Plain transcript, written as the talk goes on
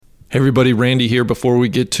Hey everybody, Randy here. Before we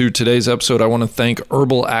get to today's episode, I want to thank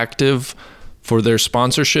Herbal Active for their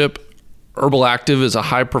sponsorship. Herbal Active is a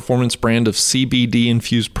high-performance brand of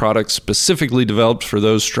CBD-infused products specifically developed for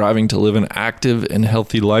those striving to live an active and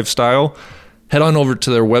healthy lifestyle. Head on over to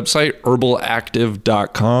their website,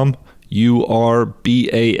 herbalactive.com,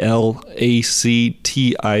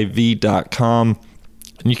 herbalactiv.com,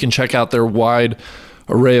 and you can check out their wide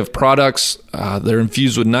array of products. They're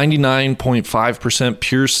infused with 99.5%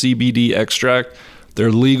 pure CBD extract.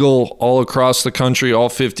 They're legal all across the country, all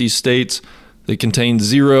 50 states. They contain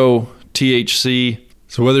zero THC.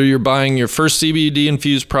 So whether you're buying your first CBD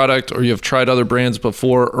infused product or you have tried other brands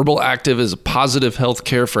before, Herbal Active is a positive health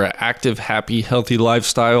care for an active, happy, healthy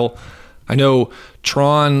lifestyle. I know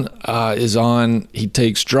Tron is on. He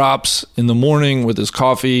takes drops in the morning with his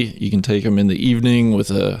coffee. You can take them in the evening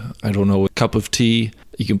with a cup of tea.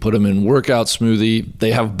 You can put them in workout smoothie.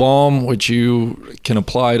 They have balm, which you can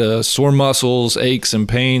apply to sore muscles, aches, and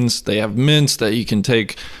pains. They have mints that you can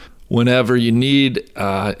take whenever you need,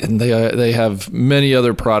 and they have many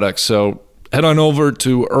other products. So head on over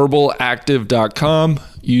to herbalactive.com.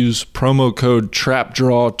 Use promo code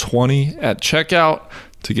TRAPDRAW20 at checkout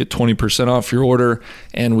to get 20% off your order.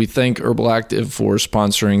 And we thank Herbal Active for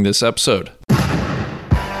sponsoring this episode.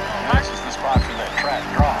 Nice is the sponsor that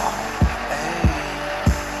Trap Draw.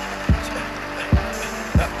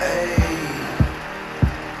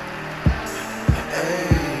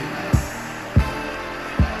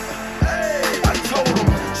 I told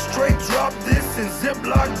him straight drop this and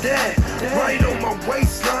ziplock that. Right on my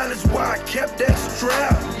waistline is why I kept that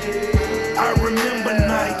strap. I remember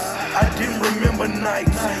nights, I didn't remember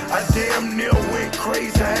nights. I damn near went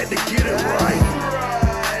crazy, I had to get it right.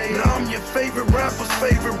 Now I'm your favorite rapper's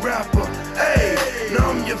favorite rapper. Hey, now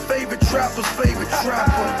I'm your favorite trapper's favorite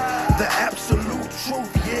trapper. The absolute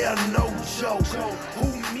truth, yeah, no joke. Who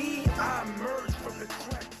me, I emerged from the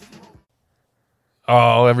crack.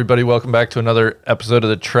 Oh, everybody, welcome back to another episode of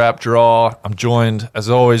the Trap Draw. I'm joined, as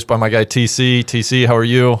always, by my guy TC. TC, how are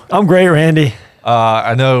you? I'm great, Randy.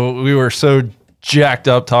 I know we were so jacked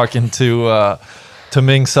up talking to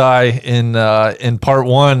Ming Tsai in part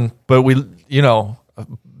one, but we, no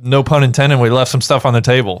pun intended, we left some stuff on the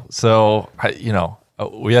table. So,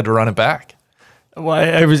 we had to run it back.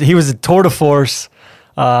 Well, he was a tour de force.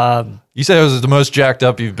 You said it was the most jacked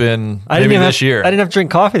up you've been this year. I didn't have to drink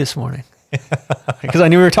coffee this morning because I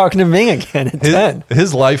knew we were talking to Ming again at 10.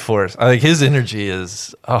 His life force, I think his energy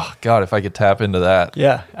is, oh God, if I could tap into that.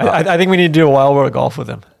 Yeah, I think we need to do a Wild World of Golf with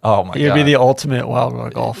him. Oh my God. He'd be the ultimate Wild World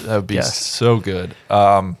of Golf. That would be so good.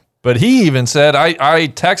 But he even said, I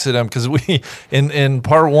texted him because we, in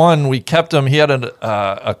part one, we kept him. He had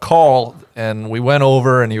a call and we went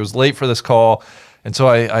over and he was late for this call. And so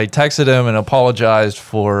I texted him and apologized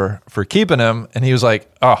for keeping him. And he was like,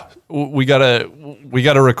 oh, we gotta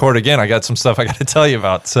record again. I got some stuff I got to tell you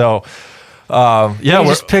about. So, he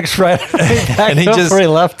just picks right back and where he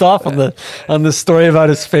left off on the story about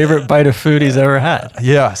his favorite bite of food he's ever had.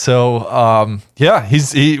 Yeah. So,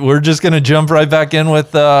 we're just going to jump right back in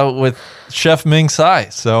with Chef Ming Tsai.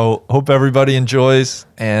 So hope everybody enjoys,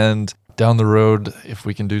 and down the road, if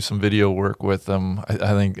we can do some video work with them,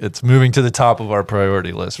 I think it's moving to the top of our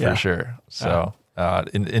priority list for sure. So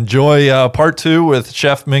enjoy part two with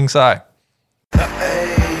Chef Ming Tsai.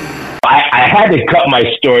 I had to cut my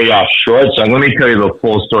story off short, so let me tell you the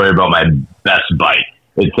full story about my best bite.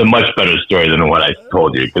 It's a much better story than what I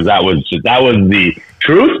told you, because that was the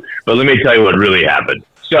truth, but let me tell you what really happened.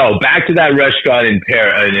 So back to that restaurant in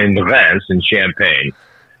Reims, in Champagne.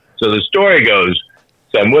 So the story goes,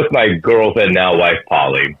 so I'm with my girlfriend, now wife,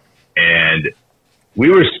 Polly, and we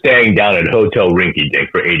were staying down at Hotel Rinky Dink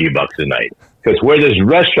for $80 a night, because where this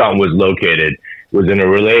restaurant was located was in a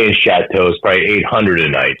Relais Chateau. It's probably $800 a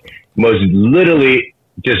night. Most literally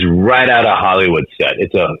just right out of Hollywood set.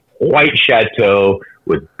 It's a white chateau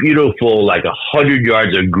with beautiful, 100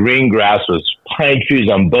 yards of green grass with pine trees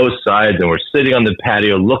on both sides. And we're sitting on the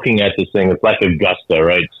patio looking at this thing. It's like Augusta,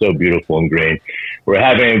 right? So beautiful and green. We're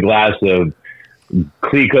having a glass of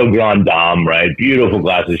Clicquot Grand Dame, right? Beautiful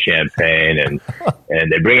glass of champagne. And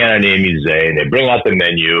they bring out an Musée and they bring out the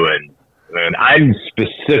menu. And I'm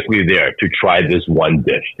specifically there to try this one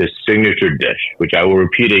dish, this signature dish, which I will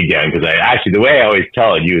repeat again, because the way I always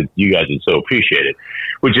tell it, you guys would so appreciate it,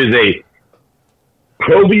 which is a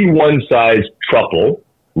Proby one-size truffle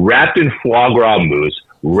wrapped in foie gras mousse,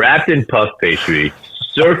 wrapped in puff pastry,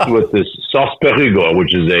 served with this sauce Perigord,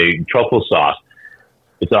 which is a truffle sauce.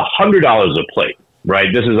 It's $100 a plate,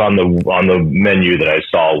 right? This is on the menu that I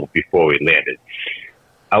saw before we landed.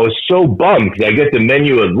 I was so bummed because I get the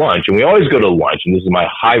menu at lunch, and we always go to lunch. And this is my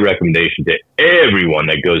high recommendation to everyone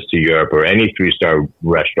that goes to Europe or any 3-star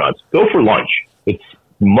restaurants. Go for lunch. It's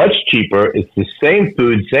much cheaper. It's the same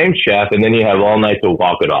food, same chef, and then you have all night to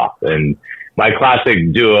walk it off. And my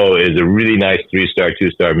classic duo is a really nice 3-star,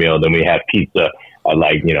 2-star meal. Then we have pizza at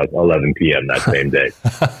 11 p.m. that same day.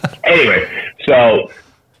 Anyway, so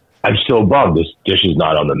I'm so bummed this dish is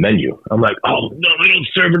not on the menu. I'm like, oh, no, we don't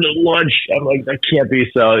serve it at lunch. I'm like, that can't be.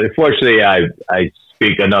 So fortunately, I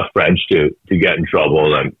speak enough French to get in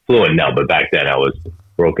trouble. I'm fluent now, but back then I was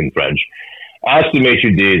broken French. Asked the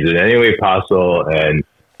maitre d's in any way possible. And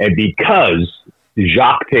because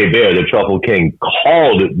Jacques Tébert, the truffle king,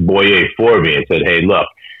 called Boyer for me and said, hey, look,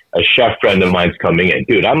 a chef friend of mine's coming in.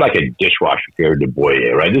 Dude, I'm like a dishwasher compared to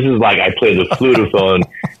Boyer, right? This is like I play the flutophone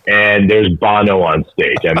and there's Bono on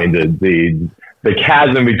stage. I mean, the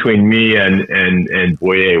chasm between me and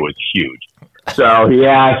Boyer was huge. So he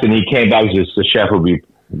asked and he came back and said, the chef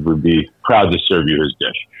would be proud to serve you his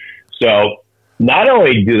dish. So not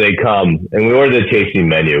only do they come and we order the tasting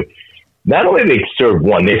menu, not only do they serve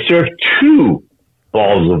one, they serve 2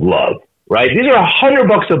 balls of love. Right? These are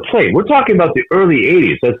 $100 a plate. We're talking about the early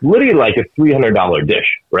 80s. That's literally like a $300 dish,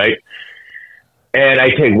 right? And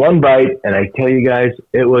I take one bite, and I tell you guys,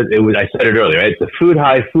 it was. I said it earlier, right? It's a food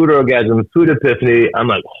high, food orgasm, food epiphany. I'm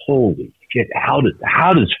like, holy shit! How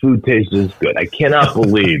does food taste this good? I cannot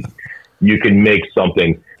believe you can make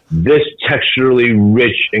something this texturally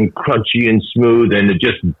rich and crunchy and smooth, and it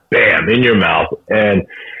just bam in your mouth. And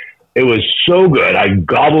it was so good. I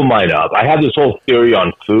gobbled mine up. I have this whole theory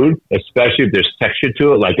on food, especially if there's texture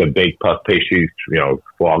to it, like a baked puff pastry,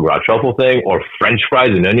 foie gras truffle thing, or French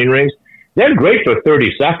fries and onion rings. They're great for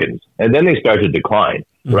 30 seconds, and then they start to decline,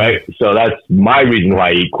 right? So that's my reason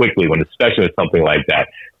why I eat quickly, especially with something like that.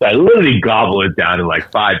 So I literally gobble it down in like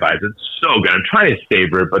 5 bites. It's so good. I'm trying to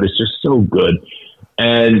savor it, but it's just so good.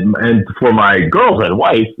 And for my girlfriend,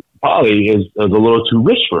 wife, Polly, is a little too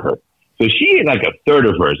rich for her. So she ate like a third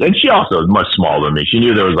of hers. And she also is much smaller than me. She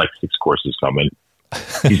knew there was like 6 courses coming.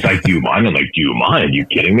 She's like, do you mind? I'm like, do you mind? Are you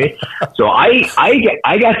kidding me? So I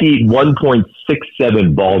got to eat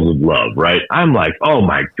 1.67 balls of love, right? I'm like, oh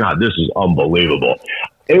my God, this is unbelievable.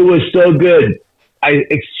 It was so good. I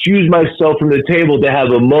excused myself from the table to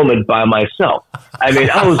have a moment by myself. I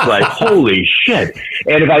mean, I was like, holy shit.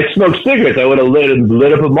 And if I smoked cigarettes, I would have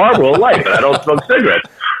lit up a Marlboro Light, but I don't smoke cigarettes.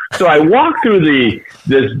 So I walked through the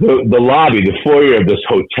lobby, the foyer of this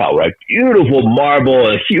hotel, right? Beautiful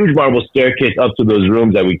marble, a huge marble staircase up to those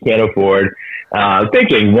rooms that we can't afford.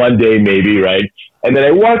 Thinking one day maybe, right? And then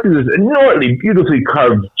I walked through this enormously beautifully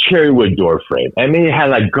carved cherrywood door frame. I mean, it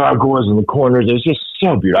had like gargoyles in the corners. It was just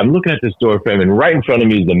so beautiful. I'm looking at this door frame, and right in front of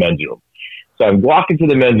me is the men's room. So I'm walking to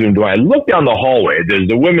the men's room door. I look down the hallway. There's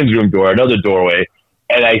the women's room door, another doorway,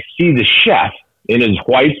 and I see the chef in his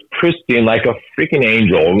white, pristine, like a freaking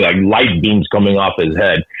angel, like light beams coming off his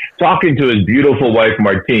head, talking to his beautiful wife,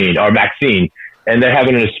 Maxine, and they're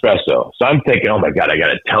having an espresso. So I'm thinking, oh my God, I got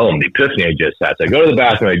to tell him the epiphany I just had. So I go to the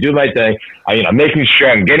bathroom, I do my thing, I'm making sure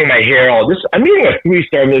I'm getting my hair all this. I'm meeting a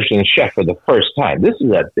 3-star Michelin chef for the first time. This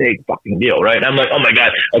is a big fucking deal, right? And I'm like, oh my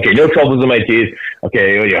God, okay, no troubles in my teeth.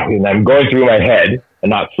 Okay, and I'm going through my head. I'm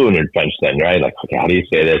not fluent in French then, right? Like, okay, how do you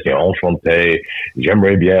say this? Enchanté,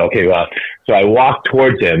 j'aimerais bien. Okay, well, so I walk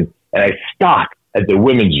towards him and I stop at the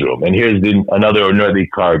women's room. And here's another ornately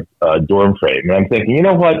carved dorm frame. And I'm thinking, you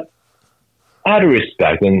know what? Out of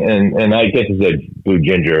respect, and I get to say Blue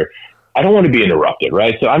Ginger, I don't want to be interrupted,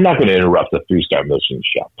 right? So I'm not going to interrupt the 3-star Michelin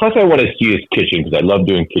chef. Plus, I want to see his kitchen because I love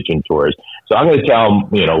doing kitchen tours. So I'm going to tell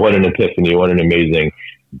him, what an epiphany, what an amazing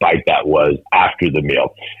bite that was after the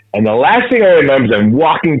meal. And the last thing I remember is I'm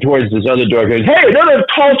walking towards this other door. Goes, hey, another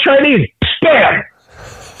tall Chinese. Bam!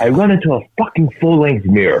 I run into a fucking full-length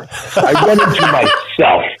mirror. I run into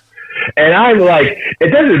myself. And I'm like, it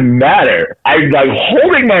doesn't matter. I'm like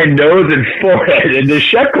holding my nose and forehead, and the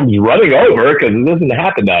chef comes running over because it doesn't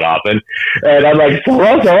happen that often. And I'm like, so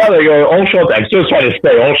what? They go, enchanté. I'm still trying to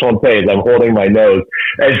say enchanté as I'm holding my nose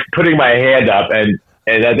and putting my hand up. And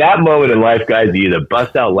at that moment in life, guys, you either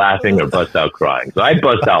bust out laughing or bust out crying. So I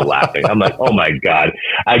bust out laughing. I'm like, oh my God.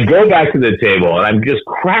 I go back to the table and I'm just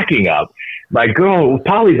cracking up. My girl,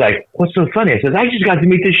 Polly's like, what's so funny? I said, I just got to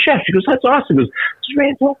meet the chef. She goes, that's awesome. She goes, she ran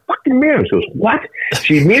into a fucking mirror. She goes, what?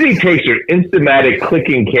 She immediately takes her Instamatic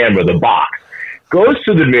clicking camera, the box, goes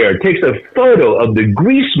to the mirror, takes a photo of the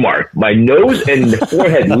grease mark my nose and the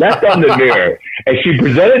forehead left on the mirror. And she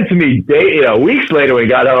presented to me weeks later when we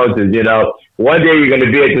got home and says, one day you're going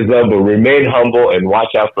to be at this level, remain humble and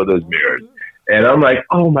watch out for those mirrors. And I'm like,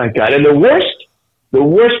 oh my God. And the worst The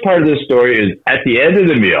worst part of this story is at the end of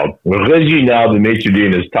the meal, Reginald, the maitre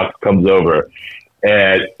d' comes over.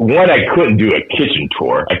 And one, I couldn't do a kitchen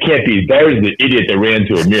tour. I can't be, there's the idiot that ran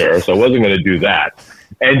to a mirror, so I wasn't going to do that.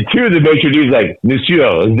 And two, the maitre d' is like,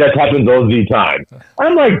 Monsieur, that happens all the time.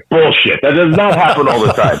 I'm like, bullshit. That does not happen all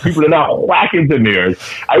the time. People are not whacking the mirrors.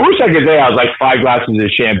 I wish I could say I was like 5 glasses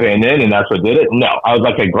of champagne in and that's what did it. No, I was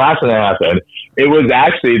like a glass and a half in. It was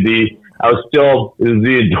actually the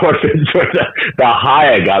endorphins or the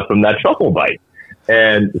high I got from that truffle bite.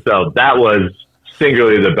 And so that was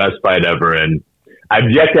singularly the best bite ever. And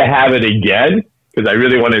I've yet to have it again because I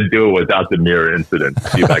really want to do it without the mirror incident.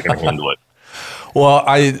 See if I can handle it. Well,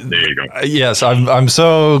 there you go. Yes, I'm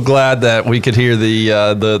so glad that we could hear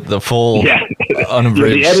the full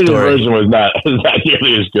unabridged the edited story. version was not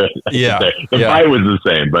nearly as good. Yeah, the bite was the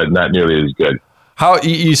same, but not nearly as good. How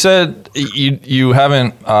you said you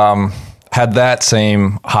haven't had that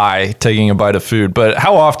same high taking a bite of food, but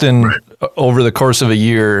how often over the course of a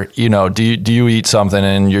year, do you eat something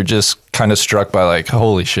and you're just kind of struck by like,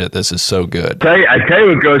 holy shit, this is so good? I tell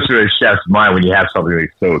you what goes through a chef's mind when you have something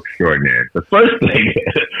that's so extraordinary. The first thing,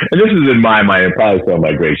 and this is in my mind, and probably some of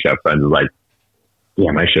my great chef friends are like,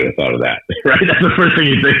 damn, I should have thought of that. Right? That's the first thing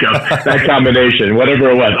you think of, that combination,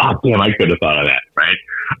 whatever it was. Oh, damn, I could have thought of that. Right?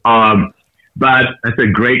 But that's a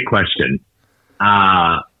great question.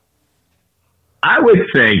 I would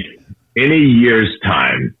think in a year's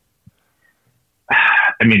time,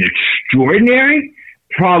 extraordinary,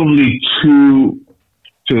 probably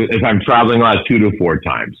if I'm traveling a lot, 2 to 4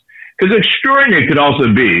 times. Because extraordinary could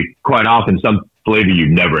also be, quite often, some flavor you've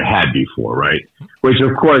never had before, right? Which,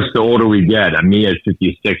 of course, the older we get, me at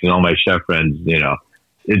 56 and all my chef friends,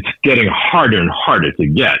 it's getting harder and harder to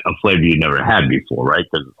get a flavor you've never had before, right?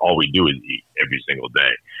 Because all we do is eat every single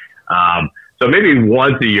day. So maybe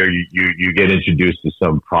once a year you get introduced to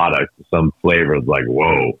some product, some flavor like,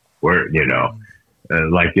 whoa,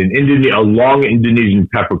 like a long Indonesian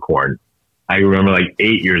peppercorn. I remember like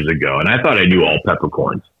 8 years ago, and I thought I knew all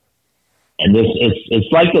peppercorns. And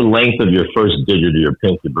it's like the length of your first digit of your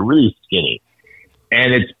pinky, but really skinny.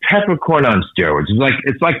 And it's peppercorn on steroids.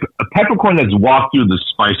 It's like a peppercorn that's walked through the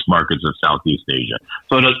spice markets of Southeast Asia.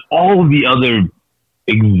 So it has all the other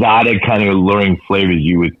exotic kind of alluring flavors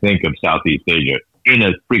you would think of Southeast Asia in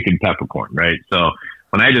a freaking peppercorn, right? So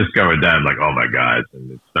when I discovered that, I'm like, oh my God,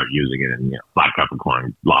 and start using it in black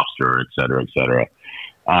peppercorn, lobster, et cetera, et cetera.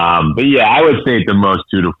 But yeah, I would say at the most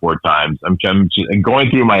 2 to 4 times. I'm just going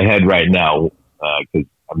through my head right now because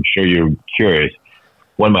I'm sure you're curious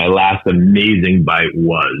when my last amazing bite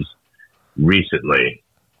was recently.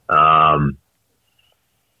 Wow,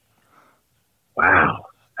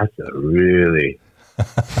 that's a really... I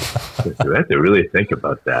have to really think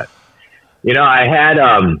about that. I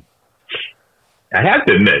have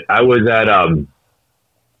to admit, I was at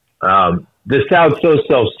this sounds so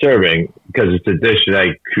self-serving because it's a dish that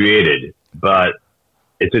I created, but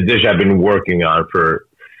it's a dish I've been working on for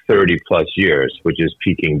 30 plus years, which is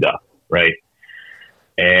Peking duck, right?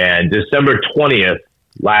 And December 20th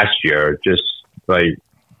last year, just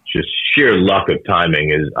sheer luck of timing,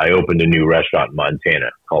 is I opened a new restaurant in Montana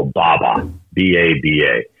called Baba,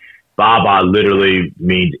 B-A-B-A. Baba literally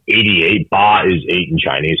means 88. Ba is 8 in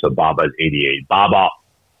Chinese, so Baba is 88. Baba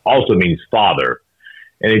also means father.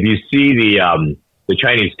 And if you see the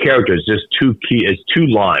Chinese characters, just it's 2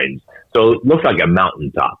 lines. So it looks like a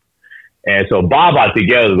mountaintop. And so Baba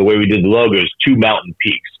together, the way we did the logo, is 2 mountain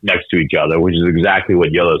peaks next to each other, which is exactly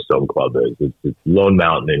what Yellowstone Club is. It's Lone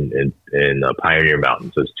Mountain and Pioneer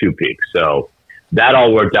Mountain, so it's 2 peaks. So that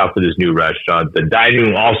all worked out for this new restaurant. The dining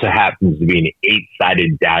room also happens to be an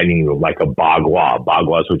 8-sided dining room, like a bagua.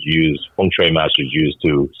 Bagua is what feng shui masters use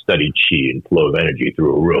to study qi and flow of energy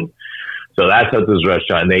through a room. So that's at this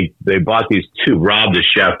restaurant. And they bought Rob the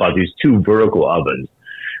chef bought these 2 vertical ovens,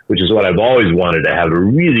 which is what I've always wanted to have, a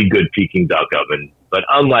really good Peking duck oven. But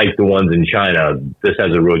unlike the ones in China, this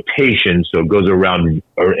has a rotation, so it goes around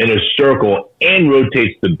or in a circle and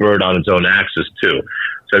rotates the bird on its own axis too.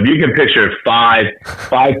 So if you can picture five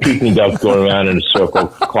Peking ducks going around in a circle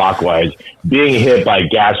clockwise, being hit by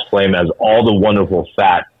gas flame as all the wonderful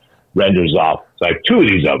fat renders off. So I have 2 of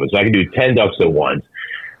these ovens, so I can do 10 ducks at once.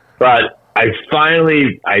 But I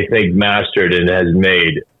finally, I think, mastered and has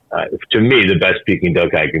made, to me, the best Peking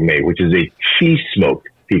duck I can make, which is a tea-smoked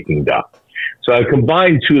Peking duck. So I've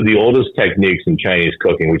combined 2 of the oldest techniques in Chinese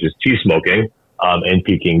cooking, which is tea smoking and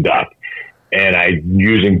Peking duck. And I'm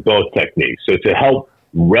using both techniques. So to help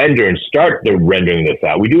render and start the rendering the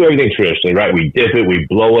fat, we do everything traditionally, right? We dip it, we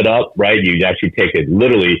blow it up, right? You actually take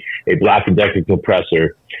literally a Black & Decker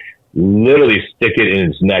compressor, literally stick it in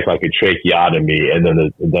its neck like a tracheotomy, and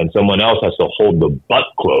then someone else has to hold the butt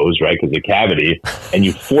closed, right, because the cavity, and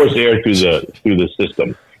you force air through the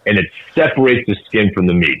system, and it separates the skin from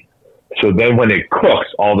the meat. So then when it cooks,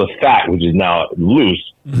 all the fat, which is now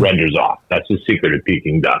loose, renders off. That's the secret of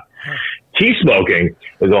Peking duck. Tea smoking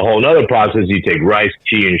is a whole other process. You take rice,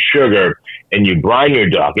 tea, and sugar, and you brine your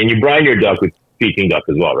duck. And you brine your duck with Peking duck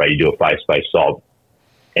as well, right? You do a 5-spice salt,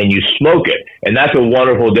 and you smoke it. And that's a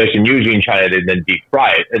wonderful dish. And usually in China, they then deep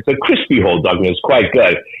fry it. It's a crispy whole duck, and it's quite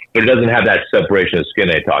good, but it doesn't have that separation of skin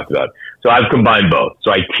I talked about. So I've combined both.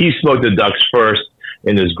 So I tea smoke the ducks first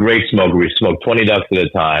in this great smoker. We smoke 20 ducks at a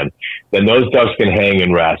time. Then those ducks can hang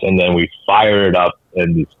and rest, and then we fire it up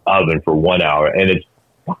in this oven for 1 hour, and it's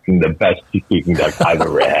fucking the best Peking duck I've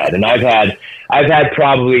ever had. And I've had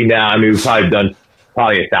probably now, I mean, we've probably done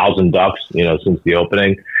 1,000 ducks, since the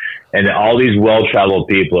opening, and all these well-traveled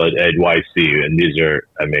people at YC, and these are,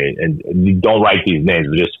 I mean, and you don't write these names,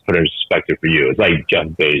 but just put it in perspective for you. It's like Jeff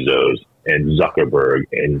Bezos and Zuckerberg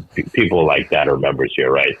and people like that are members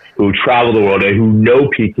here, right? Who travel the world and who know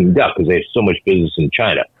Peking duck because they have so much business in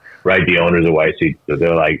China, right? The owners of YC, so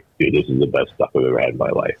they're like, dude, this is the best duck I've ever had in my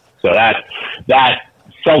life. So that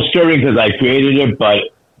self-serving because I created it, but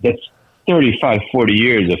that's 35, 40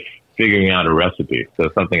 years of figuring out a recipe. So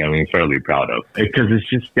it's something I'm fairly proud of because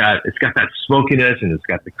it's got that smokiness and it's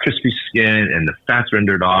got the crispy skin and the fat's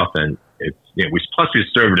rendered off, and it's we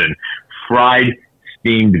serve it in fried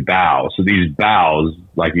steamed bao. So these baos,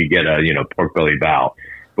 like you get a pork belly bao,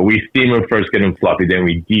 but we steam them first, get them fluffy, then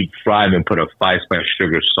we deep fry them and put a 5-spice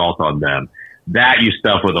sugar salt on them. That you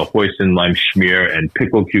stuff with a hoisin lime schmear and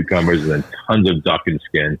pickled cucumbers and then tons of duck and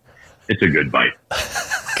skin. It's a good bite.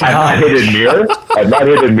 I've not hit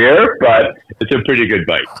a mirror, but it's a pretty good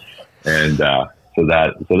bite. And so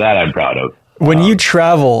that I'm proud of. When you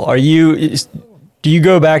travel, do you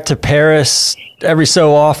go back to Paris every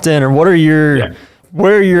so often, or what are your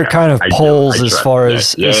where are your kind of poles as far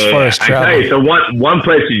as travel? I tell you, so one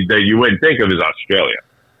place that you wouldn't think of is Australia,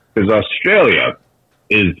 because Australia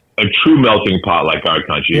is a true melting pot like our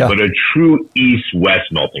country, but a true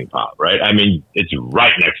East-West melting pot, right? I mean, it's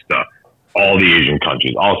right next to all the Asian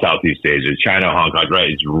countries, all Southeast Asia, China, Hong Kong, right?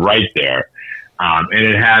 It's right there. And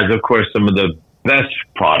it has, of course, some of the best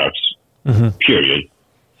products, period.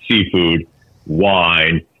 Seafood,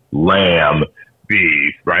 wine, lamb,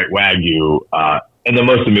 beef, right? Wagyu, and the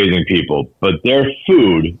most amazing people. But their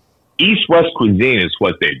food, East-West cuisine is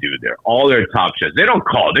what they do there. All their top chefs, they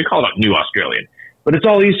call it up New Australian. But it's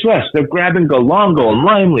all East-West. They're grabbing galangal and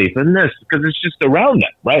lime leaf and this because it's just around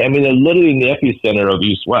them, right? I mean, they're literally in the epicenter of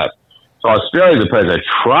East-West. So Australia is a place I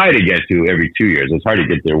try to get to every 2 years. It's hard to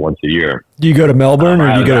get there once a year. Do you go to Melbourne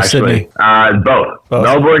or do you go to Sydney? Both.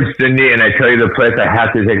 Melbourne, Sydney, and I tell you the place I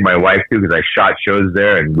have to take my wife to because I shot shows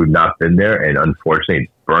there and we've not been there. And unfortunately,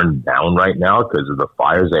 it's burned down right now because of the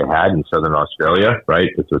fires they had in southern Australia,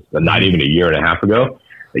 right? This was not even a year and a half ago.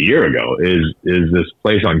 A year ago is this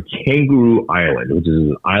place on Kangaroo Island, which is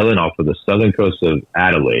an island off of the southern coast of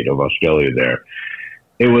Adelaide, of Australia there.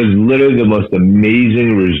 It was literally the most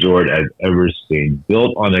amazing resort I've ever seen,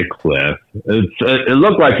 built on a cliff. It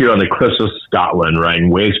looked like you're on the cliffs of Scotland, right,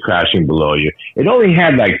 and waves crashing below you. It only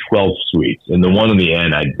had like 12 suites, and the one in the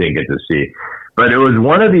end I didn't get to see. But it was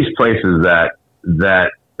one of these places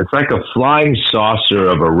that it's like a flying saucer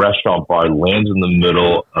of a restaurant bar lands in the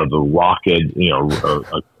middle of a rocket,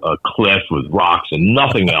 a cliff with rocks and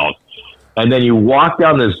nothing else. And then you walk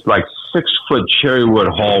down this like 6-foot cherry wood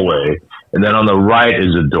hallway, and then on the right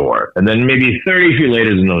is a door. And then maybe 30 feet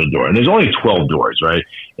later is another door. And there's only 12 doors, right?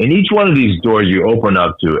 And each one of these doors you open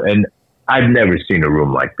up to, and I've never seen a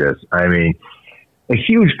room like this. I mean, a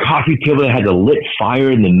huge coffee table that has a lit fire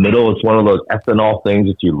in the middle. It's one of those ethanol things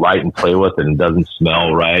that you light and play with and it doesn't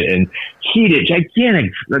smell right. And heated,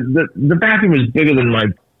 gigantic. The bathroom is bigger than my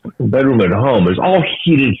bedroom at home. There's all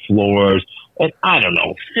heated floors. And I don't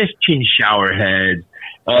know, 15 shower heads.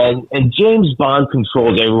 And James Bond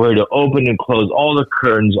controls everywhere to open and close all the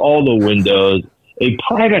curtains, all the windows, a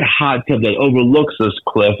private hot tub that overlooks this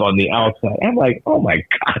cliff on the outside. I'm like, oh my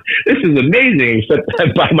God, this is amazing, except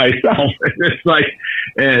I'm by myself. It's like,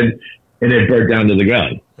 and it burnt down to the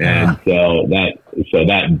ground. And so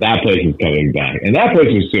that place is coming back. And that place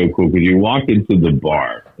was so cool because you walked into the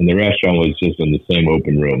bar and the restaurant was just in the same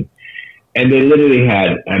open room. And they literally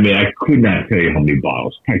had, I mean, I could not tell you how many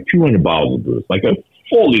bottles, like 200 bottles of booze, like a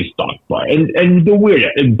fully stocked bar. And the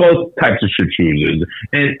weirdest, and both types of chartreuse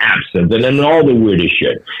and absinthe and then all the weirdest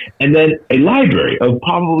shit. And then a library of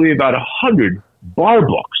probably about 100 bar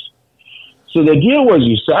books. So the deal was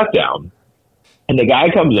you sat down and the guy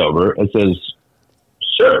comes over and says,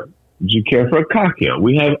 sir, Would you care for a cocktail?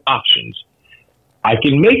 We have options. I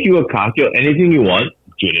can make you a cocktail, anything you want.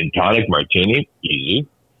 Gin and tonic, martini, easy.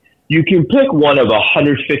 You can pick one of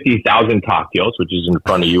 150,000 cocktails, which is in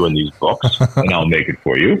front of you in these books, and I'll make it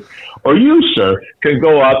for you. Or you, sir, can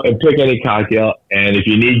go up and pick any cocktail, and if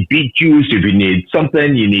you need beet juice, if you need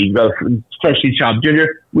something, you need freshly chopped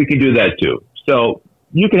ginger, we can do that too. So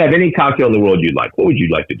you can have any cocktail in the world you'd like. What would you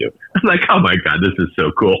like to do? I'm like, oh my God, this is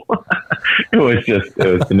so cool. It was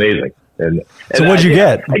amazing. And so what'd you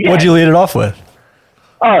get? What'd you lead it off with?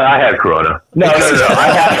 Oh, I had Corona. No. I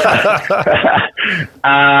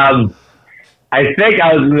had. I think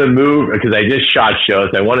I was in the mood because I just shot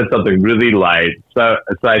shows. I wanted something really light. So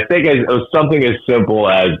I think it was something as simple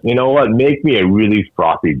as, you know what, make me a really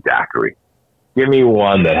frothy daiquiri. Give me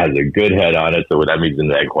one that has a good head on it, so that means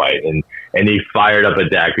an egg white. And he fired up a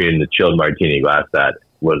daiquiri in the chilled martini glass that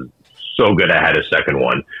was so good I had a second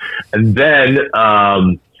one. And then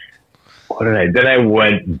Then I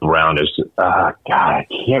went brownish. God, I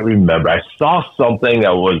can't remember. I saw something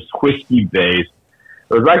that was whiskey based.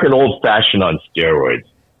 It was like an old fashioned on steroids.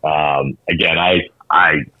 Again, I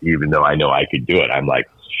even though I know I could do it, I'm like,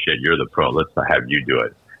 shit, you're the pro. Let's not have you do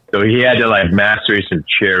it. So he had to like macer some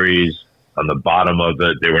cherries on the bottom of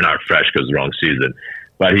it. They were not fresh because the wrong season,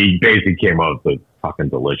 but he basically came up with fucking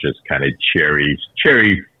delicious kind of cherry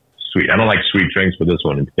sweet. I don't like sweet drinks, but this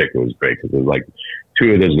one in particular was great because it was like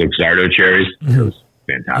 2 of those Luxardo cherries. It was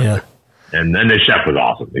fantastic. Yeah. And then the chef was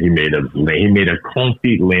awesome. He made a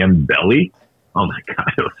confit lamb belly. Oh my God,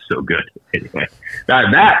 it was so good. Anyway,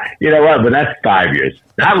 that you know what? But that's 5 years.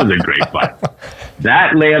 That was a great fight.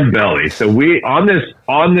 That lamb belly. So we on this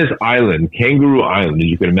island, Kangaroo Island, as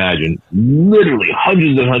you can imagine, literally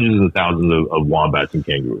hundreds and hundreds of thousands of wombats and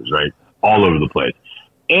kangaroos, right, all over the place,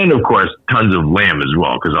 and of course tons of lamb as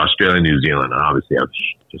well, because Australia, New Zealand, obviously have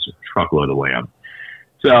just a truckload of lamb.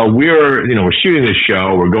 So we're shooting this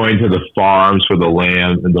show. We're going to the farms for the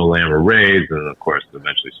lamb, and the lamb are raised, and of course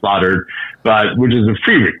eventually slaughtered. But which is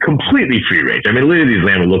completely free range. I mean, literally these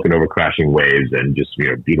lamb are looking over crashing waves and just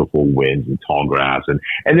beautiful winds and tall grass, and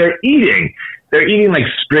they're eating like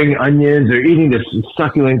spring onions. They're eating this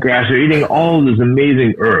succulent grass. They're eating all of these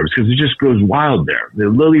amazing herbs because it just grows wild there.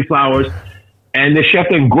 They're lily flowers, and the chef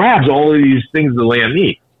then grabs all of these things the lamb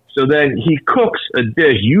eat. So then he cooks a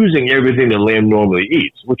dish using everything the lamb normally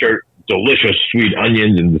eats, which are delicious sweet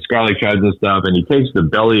onions and the garlic chives and stuff. And he takes the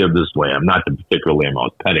belly of this lamb, not the particular lamb I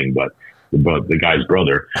was petting, but the guy's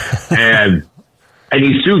brother, and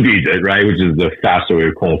he sous vide it, right, which is the faster way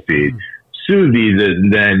of confit. Sous vide it,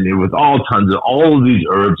 and then it was all of these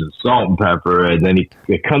herbs and salt and pepper, and then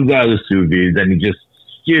it comes out of the sous vide. Then he just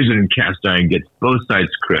sears it in cast iron, gets both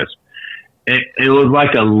sides crisp. It was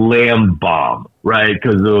like a lamb bomb, right?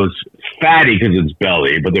 Because it was fatty because it's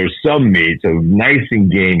belly, but there's some meat, so nice and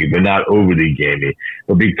gamey, but not overly gamey.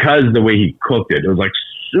 But because the way he cooked it, it was like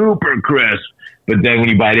super crisp. But then when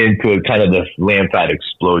you bite into it, kind of the lamb fat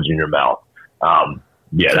explodes in your mouth. That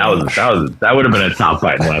would have been a top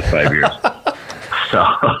fight in the last 5 years. So,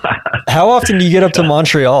 how often do you get up to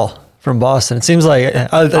Montreal from Boston? It seems like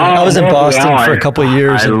I was in Boston for a couple of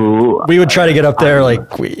years, and we would try to get up there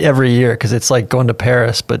every year because it's like going to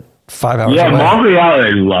Paris, but 5 hours away. Yeah, Montreal, I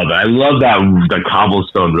love it. I love the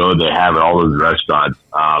cobblestone road they have at all those restaurants,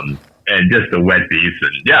 and just the wet beef.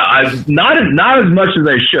 And not as much as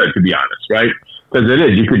I should, to be honest, right? Because it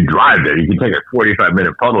is. You could drive there. You could take a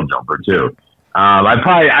 45-minute puddle jumper too.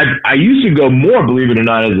 I used to go more, believe it or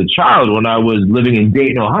not, as a child when I was living in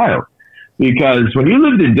Dayton, Ohio. Because when you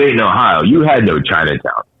lived in Dayton, Ohio, you had no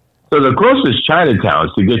Chinatown. So the closest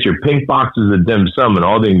Chinatowns to get your pink boxes of dim sum and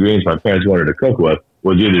all the ingredients my parents wanted to cook with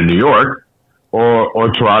was either New York or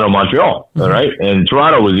Toronto, Montreal. Mm-hmm. All right. And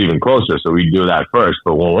Toronto was even closer, so we do that first.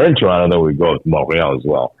 But when we're in Toronto, then we go to Montreal as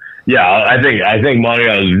well. Yeah, I think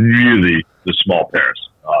Montreal is really the small Paris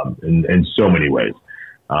in so many ways.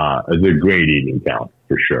 It's a great eating town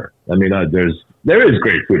for sure. I mean, there is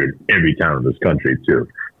great food in every town in this country too.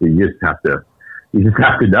 You just have to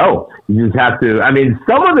know. You just have to. I mean,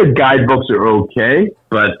 some of the guidebooks are okay,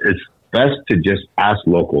 but it's best to just ask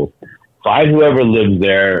locals. Find whoever lives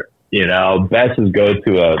there. Best is go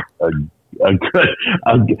to a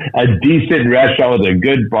decent restaurant with a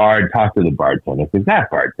good bar and talk to the bartender, because that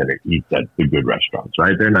bartender eats at the good restaurants,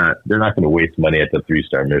 right? They're not going to waste money at the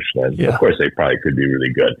 3-star Michelin. Yeah. Of course, they probably could be really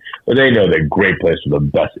good, but they know they're a great place for the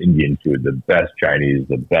best Indian food, the best Chinese,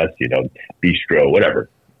 the best bistro, whatever.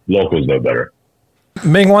 Locals know better.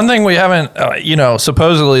 Ming, one thing we haven't,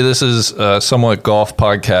 supposedly this is a somewhat golf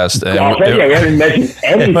podcast. We haven't mentioned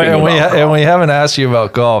anything and we haven't asked you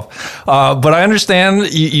about golf. But I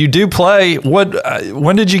understand you do play.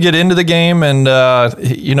 When did you get into the game? And,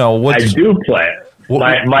 what? I do play.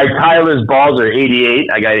 My Tyler's balls are 88.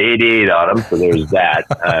 I got 88 on them, so there's that.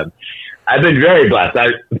 I've been very blessed.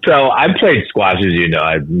 I played squash, as you know.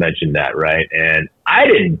 I've mentioned that, right? And I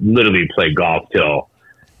didn't literally play golf till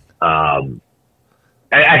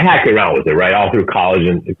I hacked around with it, right, all through college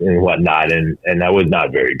and whatnot, and I was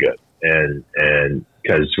not very good. And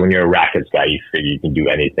because when you're a rackets guy, you figure you can do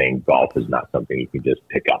anything. Golf is not something you can just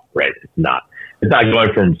pick up, right? It's not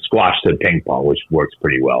going from squash to ping pong, which works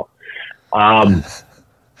pretty well. I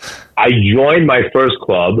joined my first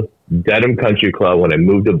club, Dedham Country Club, when I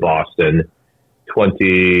moved to Boston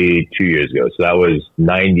 22 years ago. So that was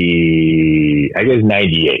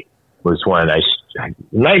 98 was when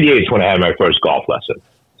 98 is when I had my first golf lesson.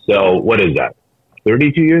 So what is that?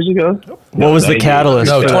 32 years ago? What was the catalyst?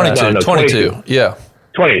 No, 22. Yeah.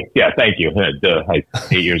 20. Yeah. Thank you. 8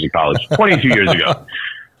 years of college, 22 years ago.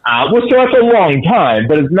 So that's a long time,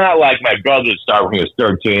 but it's not like my brother started when he was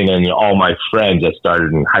 13 and all my friends that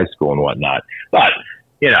started in high school and whatnot. But,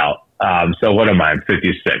 so what am I? I'm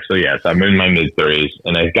 56. So yes, I'm in my mid-30s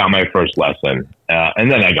and I got my first lesson.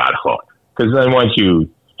 And then I got hooked. Because then once you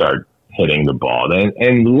start hitting the ball,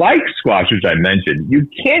 and like squash, which I mentioned, you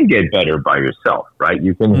can get better by yourself, right?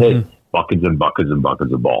 You can hit buckets and buckets and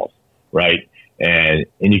buckets of balls, right? And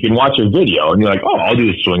you can watch a video and you're like, oh, I'll do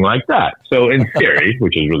a swing like that. So in theory,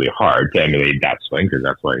 which is really hard to emulate that swing, because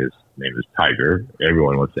that's why his name is Tiger.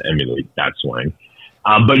 Everyone wants to emulate that swing.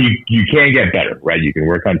 But you can get better, right? You can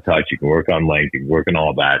work on touch, you can work on length, you can work on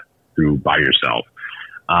all that by yourself.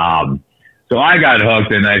 So I got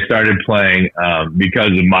hooked and I started playing because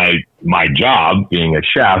of my job being a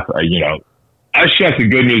chef. As chefs, the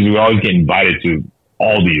good news is we always get invited to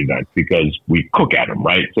all the events because we cook at them,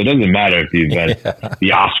 right? So it doesn't matter if the event, the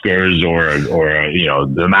Oscars or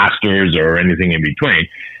the Masters or anything in between.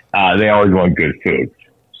 They always want good food.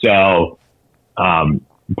 So probably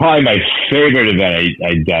my favorite event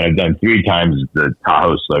I've done 3 times the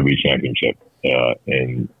Tahoe Celebrity Championship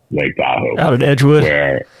in Lake Tahoe. Out at Edgewood.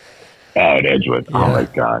 At Edgewood. Yeah. Oh my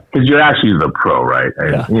God! Because you're actually the pro, right?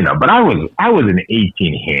 And, but I was an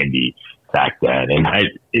 18 handy back then, and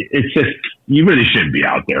it's just, you really shouldn't be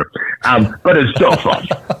out there, but it's so fun.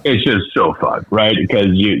 It's just so fun, right? Because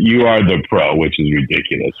you are the pro, which is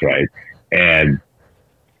ridiculous, right? And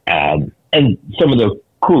some of the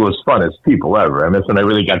coolest, funnest people ever. And that's when I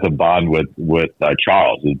really got to bond with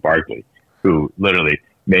Charles in Barkley, who literally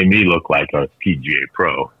made me look like a PGA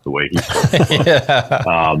pro the way he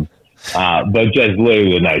spoke. But just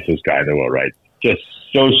literally the nicest guy in the world, right? Just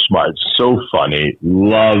so smart, so funny.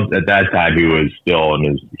 Loved, at that time he was still in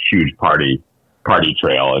his huge party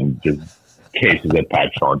trail and just cases of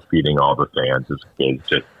Patron feeding all the fans. It's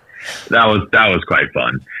just that was quite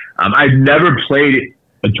fun. I've never played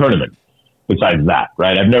a tournament besides that,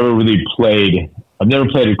 right? I've never played a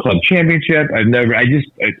club championship. I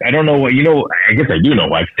don't know what, I guess I do know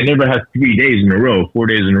why. I never had 4 days in a row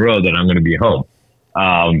that I'm going to be home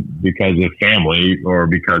because of family or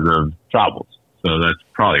because of travels. So that's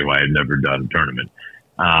probably why I've never done a tournament.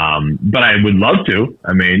 But I would love to.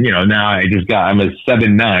 I mean, now I'm a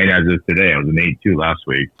 7-9 as of today. I was an 8-2 last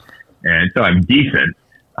week. And so I'm decent.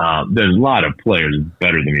 There's a lot of players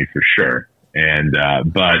better than me for sure. And,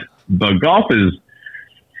 but golf is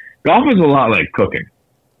a lot like cooking,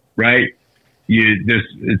 right?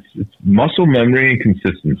 It's muscle memory and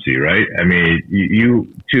consistency, right? I mean,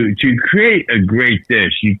 to create a great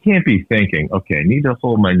dish, you can't be thinking, okay, I need to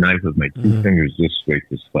hold my knife with my 2 fingers this way,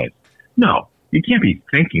 this place. No, you can't be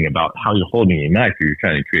thinking about how you're holding your knife if you're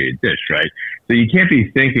trying to create a dish, right? So you can't be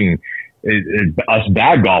thinking, us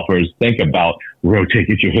bad golfers think about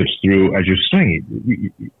rotating your hips through as you're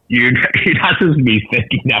swinging. You're not supposed to be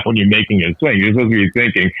thinking that when you're making a swing. You're supposed to be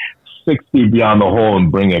thinking 6 feet beyond the hole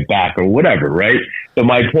and bring it back or whatever, right? So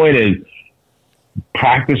my point is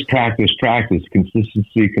practice.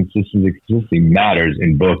 Consistency matters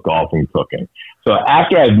in both golf and cooking. So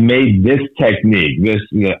after I've made this technique,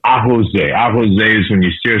 the arrosé is when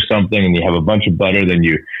you sear something and you have a bunch of butter, then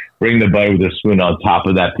you bring the butter with a spoon on top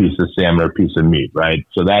of that piece of salmon or piece of meat, right?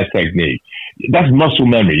 So that technique, that's muscle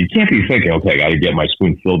memory. You can't be thinking, okay, I got to get my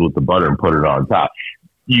spoon filled with the butter and put it on top.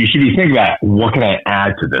 You should be thinking about, what can I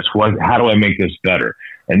add to this? How do I make this better?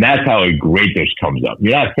 And that's how a great dish comes up.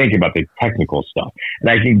 You're not thinking about the technical stuff. And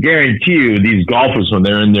I can guarantee you, these golfers, when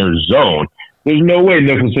they're in their zone, there's no way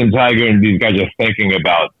Nicholson, Tiger, and these guys are thinking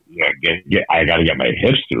about, I got to get my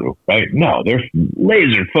hips through, right? No, they're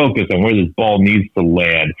laser focused on where this ball needs to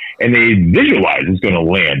land, and they visualize it's going to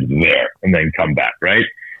land there and then come back, right?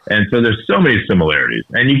 And so there's so many similarities,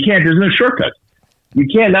 and there's no shortcuts. You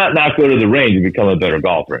cannot not go to the range and become a better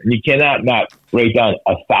golfer, and you cannot not break down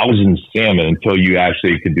 1,000 salmon until you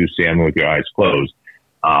actually can do salmon with your eyes closed.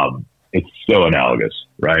 It's so analogous,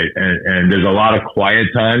 right? And there's a lot of quiet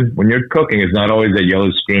time when you're cooking. It's not always that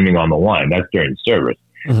yellow screaming on the line. That's during service.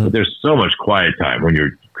 Mm-hmm. But there's so much quiet time when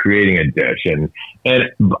you're creating a dish. And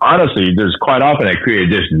honestly, there's quite often I create a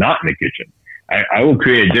dish not in the kitchen. I will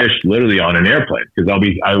create a dish literally on an airplane because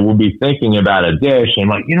I will be thinking about a dish and I'm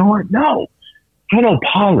like, you know what? No, fennel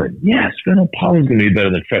pollen. Yes, fennel pollen is going to be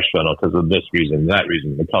better than fresh fennel because of this reason, that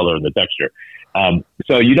reason, the color and the texture.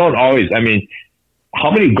 So you don't always. I mean, how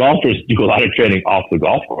many golfers do a lot of training off the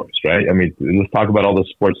golf course, right? I mean, let's talk about all the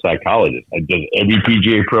sports psychologists. Does every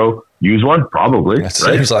PGA pro use one? Probably. That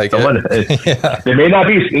right? Seems like it. Yeah. They may not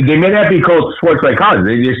be called sports psychologists.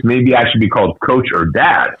 They just maybe actually be called coach or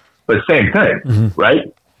dad, but same thing, right?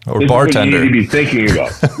 Or this bartender. You need to be thinking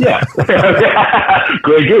about. Yeah,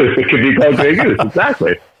 Grey Goose. It could be called Grey Goose.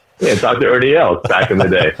 Exactly. Yeah, Dr. Ernie Els back in the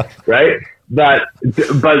day, right? But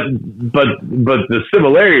the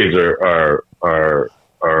similarities are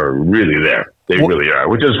really there. They really are,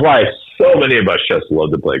 which is why so many of us just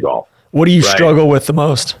love to play golf. What do you struggle with the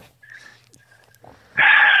most?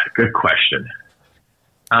 Good question.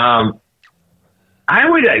 I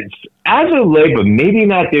would, as of late, but maybe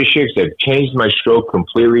not this year because I've changed my stroke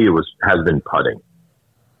completely. Has been putting.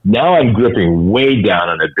 Now I'm gripping way down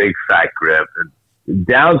on a big fat grip,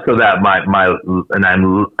 down so that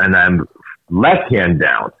I'm left hand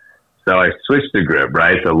down. So I switched the grip,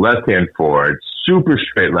 right? So left hand forward, super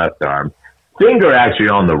straight left arm, finger actually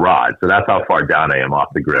on the rod. So that's how far down I am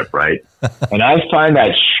off the grip, right? And I find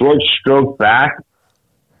that short stroke back,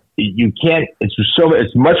 you can't,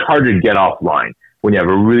 it's much harder to get offline when you have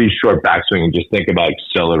a really short backswing and just think about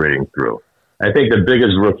accelerating through. I think the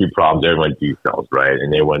biggest rookie problem is everyone decels, right?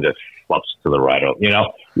 And everyone just flops to the right. You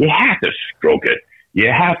have to stroke it.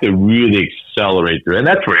 You have to really accelerate through. And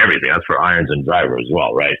that's for everything. That's for irons and driver as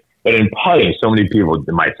well, right? But in putting, so many people,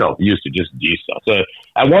 myself, used to just decel. So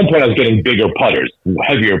at one point I was getting bigger putters,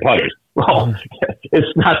 heavier putters. Well,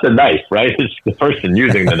 it's not the knife, right? It's the person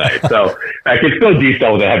using the knife. So I could still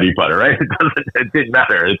decel with a heavy putter, right? It didn't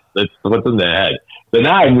matter. It's what's in the head. So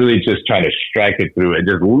now I'm really just trying to strike it through and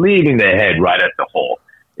just leaving the head right at the hole.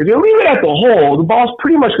 If you leave it at the hole, the ball's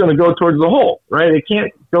pretty much going to go towards the hole, right? It can't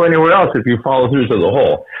go anywhere else if you follow through to the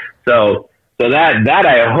hole. So that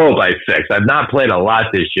I hope I fix. I've not played a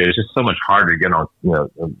lot this year. It's just so much harder to get on,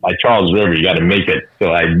 by Charles River, you got to make it.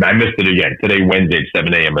 So I missed it again. Today, Wednesday at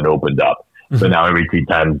 7 a.m. it opened up. So now every 2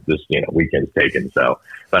 times this, weekend's taken. So,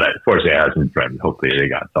 but fortunately I have some friends. Hopefully they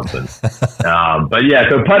got something. But yeah,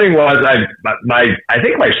 so putting was, I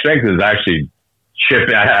think my strength is actually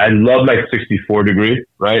chipping. I love my 64 degree,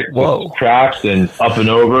 right? Whoa. Traps and up and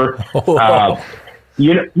over. But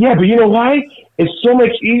you know why? It's so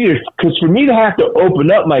much easier because for me to have to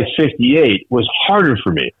open up my 58 was harder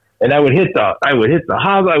for me. And I would hit the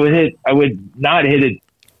hub. I would not hit it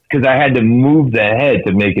because I had to move the head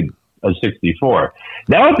to make it a 64.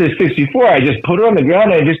 Now with this 64, I just put it on the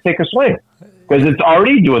ground and I just take a swing because it's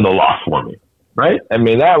already doing the loft for me, right? I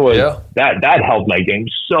mean, that helped my game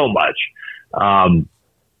so much. And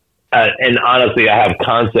honestly, I have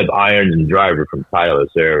concept irons and driver from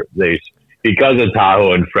Titleist. They because of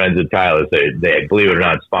Tahoe and friends of Titleist, they believe it or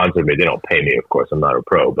not sponsor me. They don't pay me, of course. I'm not a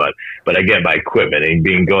pro, but I get my equipment and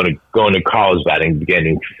going to Carlsbad and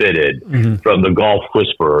getting fitted from the Golf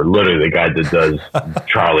Whisperer, literally the guy that does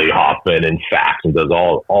Charlie Hoffman and Fax and does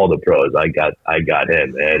all the pros. I got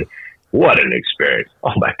him, and what an experience!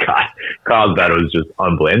 Oh my God, Carlsbad was just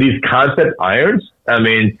unbelievable. And these concept irons, I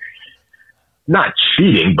mean, not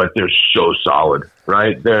cheating, but they're so solid,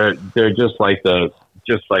 right? They're just like the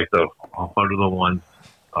one of the ones.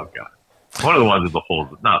 Oh God, one of the ones with the holes,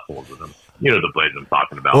 not holes in them. You know the blades I'm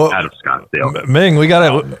talking about, out of Scottsdale. Ming, we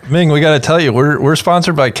gotta tell you, we're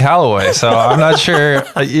sponsored by Callaway, so I'm not sure.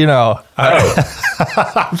 I'm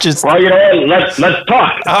just. Well, let's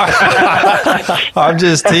talk. I'm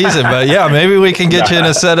just teasing, but yeah, maybe we can get you in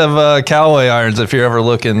a set of Callaway irons if you're ever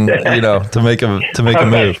looking, to make a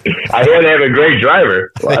move. I hear they have a great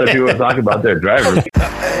driver. A lot of people talk about their drivers.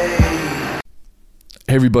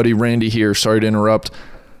 Hey everybody, Randy here. Sorry to interrupt.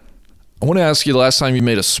 I want to ask you the last time you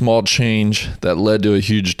made a small change that led to a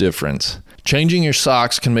huge difference. Changing your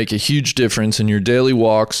socks can make a huge difference in your daily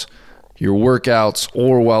walks, your workouts,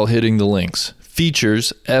 or while hitting the links.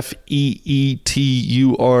 Feetures, Feetures,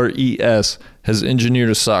 has engineered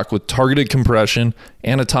a sock with targeted compression,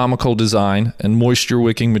 anatomical design, and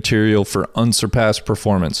moisture-wicking material for unsurpassed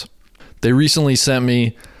performance. They recently sent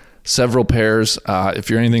me several pairs. If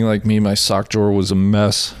you're anything like me, my sock drawer was a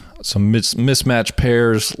mess. Some mismatched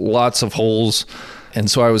pairs, lots of holes.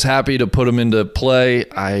 And so I was happy to put them into play.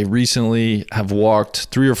 I recently have walked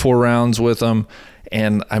 3 or 4 rounds with them.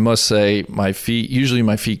 And I must say, my feet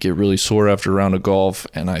get really sore after a round of golf.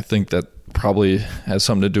 And I think that probably has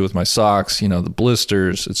something to do with my socks, the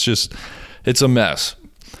blisters. It's a mess.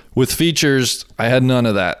 With features, I had none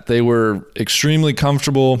of that. They were extremely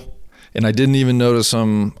comfortable, and I didn't even notice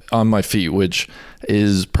them on my feet, which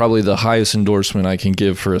is probably the highest endorsement I can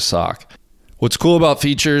give for a sock. What's cool about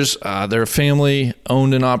Features, they're a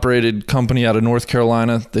family-owned and operated company out of North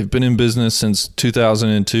Carolina. They've been in business since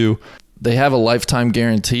 2002. They have a lifetime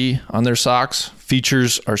guarantee on their socks.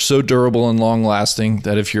 Features are so durable and long-lasting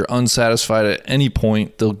that if you're unsatisfied at any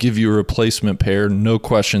point, they'll give you a replacement pair, no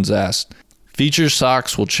questions asked. Features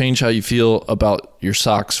socks will change how you feel about your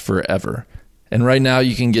socks forever. And right now,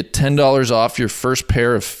 you can get $10 off your first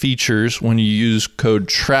pair of Features when you use code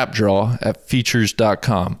TRAPDRAW at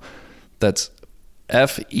features.com. That's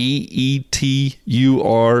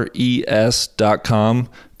FEETURES.com,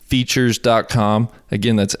 features.com.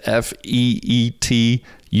 Again, that's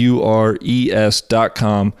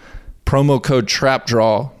FEETURES.com. Promo code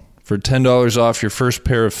TRAPDRAW for $10 off your first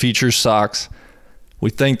pair of Features socks.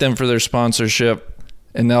 We thank them for their sponsorship.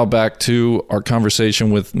 And now back to our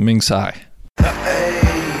conversation with Ming Tsai.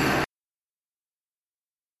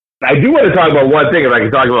 I do want to talk about one thing, if I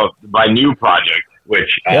can talk about my new project,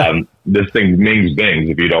 which this thing's Ming's Bings,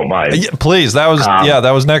 if you don't mind. Yeah, please, that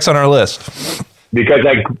was next on our list. Because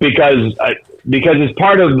it's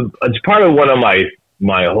part of one of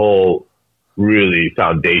my whole really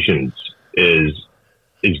foundations is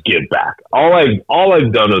give back. All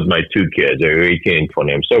I've done with my 2 kids, they're 18 and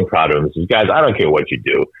 20. I'm so proud of them. I says, guys, I don't care what you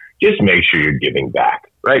do, just make sure you're giving back.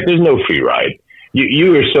 Right? There's no free ride.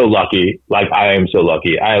 You are so lucky, like I am so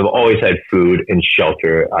lucky. I have always had food and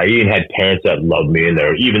shelter. I even had parents that loved me, and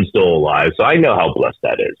they're even still alive. So I know how blessed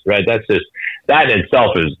that is, right? That in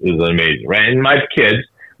itself is amazing, right? And my kids,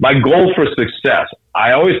 my goal for success,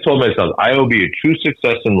 I always told myself, I will be a true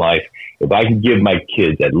success in life if I can give my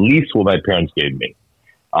kids at least what my parents gave me.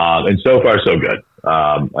 And so far, so good.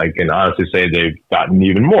 I can honestly say they've gotten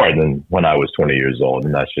even more than when I was 20 years old,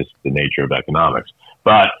 and that's just the nature of economics.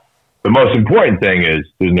 But the most important thing is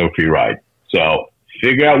there's no free ride. So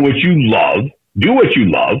figure out what you love, do what you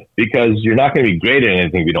love, because you're not going to be great at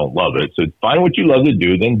anything if you don't love it. So find what you love to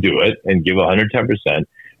do, then do it and give 110%.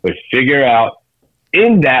 But figure out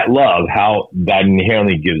in that love how that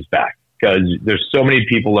inherently gives back, because there's so many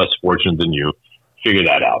people less fortunate than you. Figure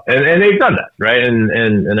that out. And they've done that, right?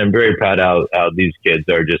 And I'm very proud how these kids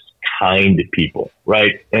are just kind people,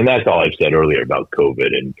 right? And that's all I've said earlier about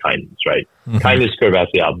COVID and kindness, right? Mm-hmm. Kindness curve has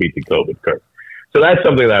to outbeat the COVID curve. So that's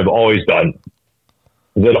something that I've always done.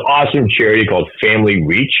 There's an awesome charity called Family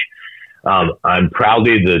Reach. I'm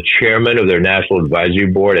proudly the chairman of their national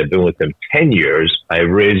advisory board. I've been with them 10 years.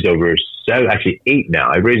 I've raised over 8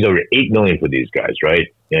 now. I've raised over $8 million for these guys, right?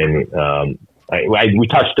 And we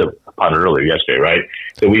touched upon it earlier yesterday, right?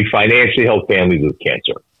 So we financially help families with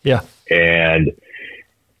cancer. Yeah. And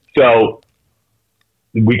so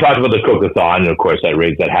we talked about the Cookathon, and of course I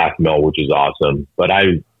raised that $500,000, which is awesome. But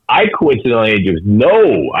I coincidentally just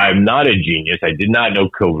know I'm not a genius. I did not know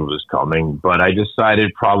COVID was coming, but I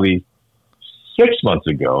decided probably 6 months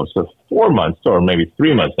ago, so 4 months or maybe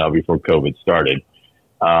 3 months now before COVID started,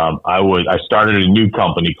 I started a new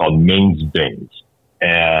company called Ming's Bings.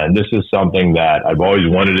 And this is something that I've always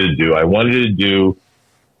wanted to do. I wanted to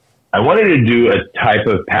do a type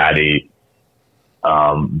of patty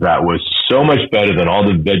that was so much better than all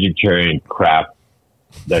the vegetarian crap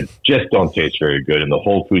that just don't taste very good in the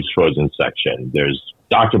Whole Foods frozen section. There's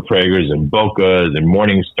Dr. Prager's and Boca's and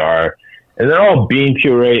Morningstar, and they're all bean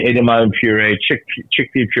puree, edamame puree,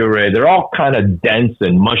 chickpea puree. They're all kind of dense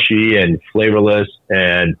and mushy and flavorless.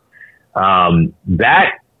 And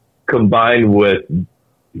that combined with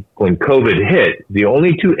when COVID hit, the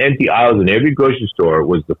only 2 empty aisles in every grocery store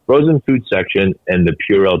was the frozen food section and the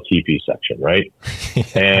Purell TP section, right?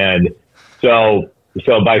 And so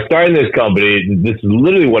by starting this company, this is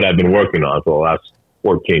literally what I've been working on for the last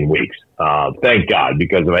 14 weeks. Thank God,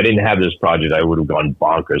 because if I didn't have this project, I would have gone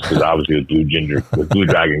bonkers, because obviously with Blue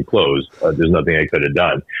Dragon closed, there's nothing I could have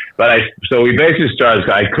done. So we basically started,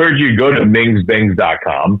 so I encourage you to go to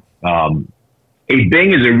mingsbings.com. A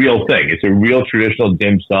bing is a real thing. It's a real traditional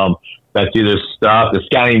dim sum that's either stuffed. The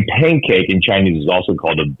scallion pancake in Chinese is also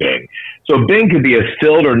called a bing. So Bing could be a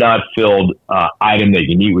filled or not filled item that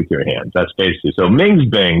you can eat with your hands. That's basically, so Ming's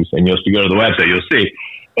Bings, and you'll go to the website, you'll see,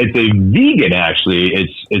 it's a vegan, actually.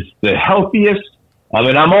 It's the healthiest. I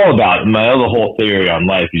mean, I'm all about, my other whole theory on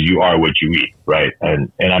life is you are what you eat, right? And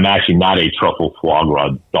I'm actually not a truffle foie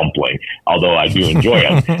gras dumpling, although I do enjoy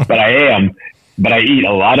them. But I eat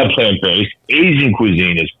a lot of plant-based. Asian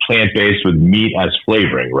cuisine is plant-based with meat as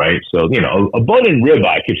flavoring, right? So, a bone-in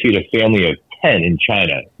ribeye could feed a family of 10 in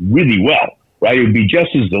China really well, right? It would be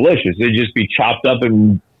just as delicious. It'd just be chopped up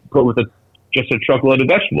and put with just a truckload of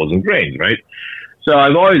vegetables and grains, right? So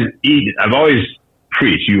I've always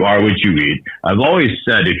preached, you are what you eat. I've always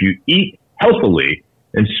said, if you eat healthily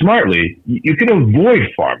and smartly, you can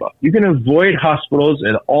avoid pharma. You can avoid hospitals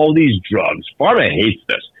and all these drugs. Pharma hates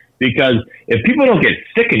this because if people don't get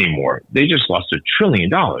sick anymore, they just lost $1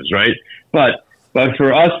 trillion, right? But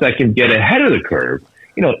for us that can get ahead of the curve,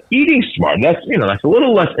 eating smart, that's a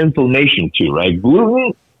little less inflammation too, right?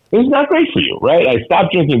 Gluten is not great for you, right? I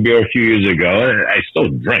stopped drinking beer a few years ago, and I still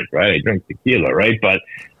drink, right? I drink tequila, right? But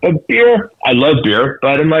beer, I love beer,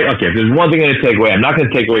 but I'm like, okay, if there's one thing I'm going to take away, I'm not going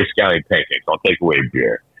to take away scallion pancakes. I'll take away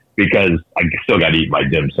beer because I still got to eat my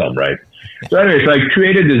dim sum, right? So anyway, so I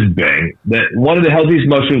created this Bing that one of the healthiest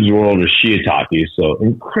mushrooms in the world is shiitake. So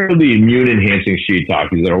incredibly immune-enhancing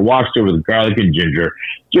shiitakes that are washed over with garlic and ginger.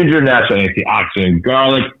 Ginger, natural antioxidant,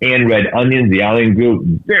 garlic, and red onions, the allium group,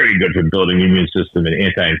 very good for building the immune system and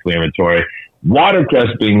anti-inflammatory.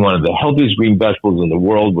 Watercress being one of the healthiest green vegetables in the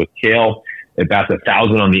world with kale, about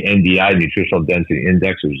 1,000 on the NDI, Nutritional Density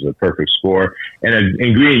Index, which is a perfect score. And an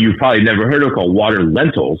ingredient you've probably never heard of called water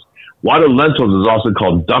lentils. Water lentils is also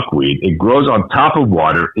called duckweed. It grows on top of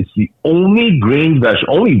water. It's the only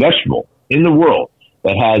only vegetable in the world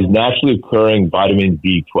that has naturally occurring vitamin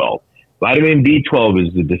B12. Vitamin B12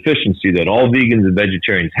 is the deficiency that all vegans and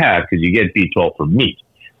vegetarians have because you get B12 from meat.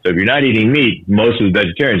 So if you're not eating meat, most of the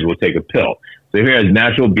vegetarians will take a pill. So here is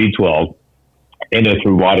natural B12 in it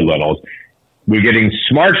through water lentils. We're getting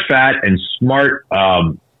smart fat and smart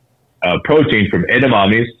protein from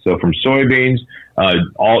edamames, so from soybeans.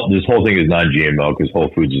 This whole thing is non-GMO because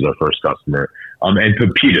Whole Foods is our first customer, and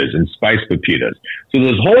pepitas and spiced pepitas. So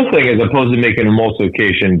this whole thing, as opposed to making a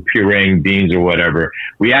emulsification, pureeing beans or whatever,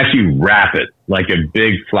 we actually wrap it like a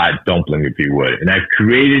big flat dumpling, if you would. And I've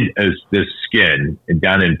created this skin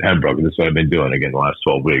down in Pembroke. This is what I've been doing again the last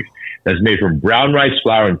 12 weeks. That's made from brown rice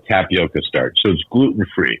flour and tapioca starch, so it's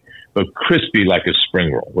gluten-free but crispy like a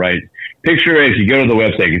spring roll, right? Picture it, if you go to the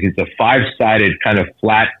website, it's a 5-sided kind of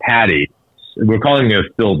flat patty. We're calling it a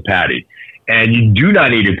filled patty. And you do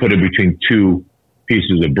not need to put it between two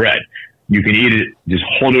pieces of bread. You can eat it, just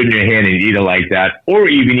hold it in your hand and eat it like that. Or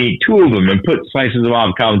you can eat two of them and put slices of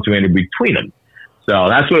avocado and tomato between them. So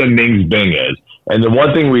that's what a Ming's Bing is. And the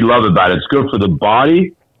one thing we love about it, it's good for the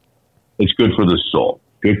body. It's good for the soul.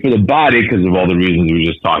 Good for the body because of all the reasons we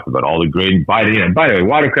just talked about. All the great vitamin. By the way,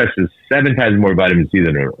 watercress is 7 times more vitamin C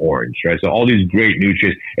than an orange, right? So all these great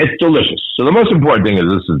nutrients. It's delicious. So the most important thing is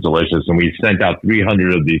this is delicious. And we sent out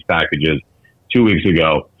 300 of these packages 2 weeks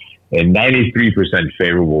ago, and 93%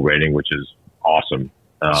 favorable rating, which is awesome.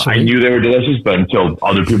 I knew they were delicious, but until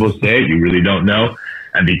other people say it, you really don't know.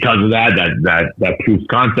 And because of that proof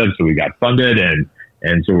concept, so we got funded,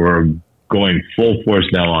 and so we're going full force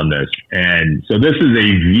now on this. And so this is a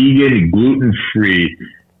vegan, gluten-free,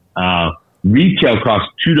 retail costs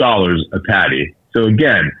 $2 a patty. So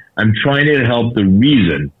again, I'm trying to help the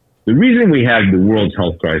reason we have the world's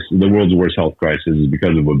health crisis, the world's worst health crisis, is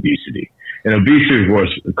because of obesity. And obesity, of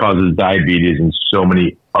course, causes diabetes and so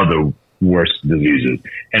many other worse diseases.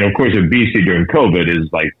 And of course, obesity during COVID is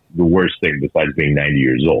like the worst thing besides being 90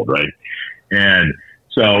 years old, right? And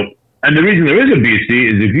so, and the reason there is obesity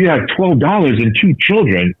is if you have $12 and 2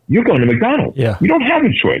 children, you're going to McDonald's. Yeah. You don't have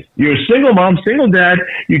a choice. You're a single mom, single dad.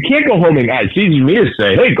 You can't go home and it's easy for me to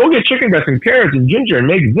say, hey, go get chicken breast and carrots and ginger and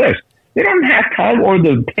make this. They don't have time or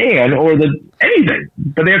the pan or the anything,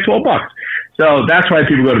 but they have $12. So that's why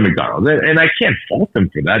people go to McDonald's. And I can't fault them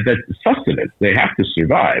for that. That's sustenance. They have to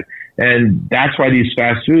survive. And that's why these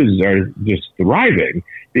fast foods are just thriving,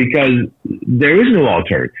 because there is no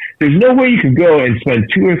alternative. There's no way you can go and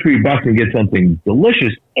spend $2 or $3 and get something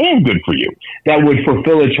delicious and good for you that would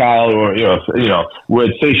fulfill a child, or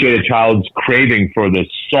would satiate a child's craving for the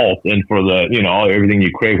salt and for the everything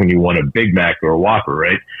you crave when you want a Big Mac or a Whopper,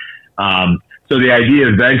 right? So the idea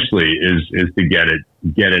eventually is to get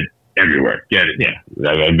it everywhere. Get it. Yeah.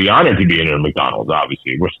 I'd be honored to be in a McDonald's,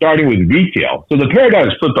 obviously. We're starting with retail. So the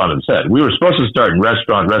paradigm's flipped on its head. We were supposed to start in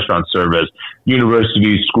restaurant service,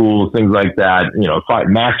 universities, schools, things like that,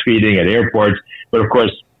 mass feeding at airports, but of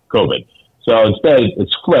course, COVID. So instead,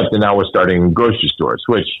 it's flipped, and now we're starting in grocery stores,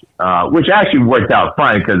 which actually worked out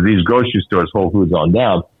fine because these grocery stores, Whole Foods on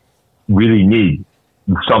down, really need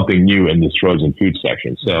something new in this frozen food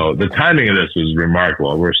section. So the timing of this was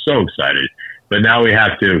remarkable. We're so excited, but now we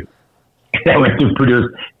have to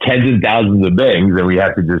produce tens of thousands of things, and we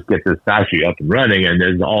have to just get this factory up and running. And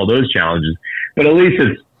there's all those challenges, but at least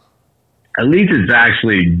it's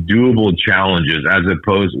actually doable challenges as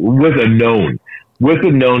opposed with a known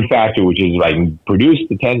factor, which is if I can produce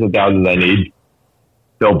the tens of thousands I need,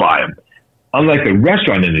 they'll buy them. Unlike the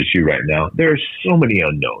restaurant industry right now, there are so many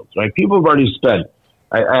unknowns. Right? People have already spent.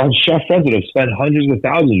 I have chef friends that have spent hundreds of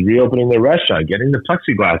thousands reopening their restaurant, getting the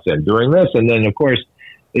plexiglass in, doing this, and then of course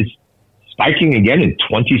it's spiking again in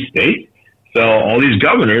 20 states. So all these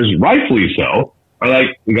governors, rightfully so, are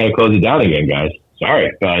like, we got to close it down again, guys.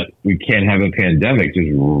 Sorry, but we can't have a pandemic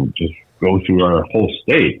just go through our whole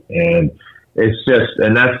state, and it's just,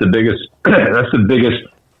 and that's the biggest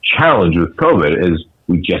challenge with COVID is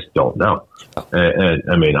we just don't know. And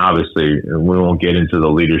I mean, obviously, we won't get into the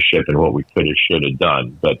leadership and what we could have, should have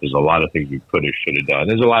done, but there's a lot of things we could have, should have done.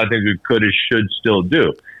 There's a lot of things we could have, should still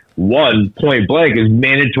do. One, point blank, is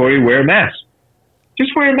mandatory wear a mask.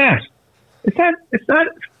 Just wear a mask.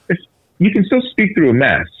 You can still speak through a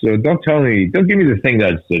mask. So don't give me the thing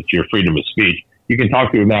that's your freedom of speech. You can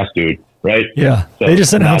talk through a mask, dude, right? Yeah. So they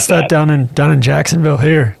just announced that down in Jacksonville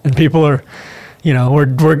here, and people are,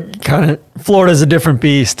 we're kind of, Florida's a different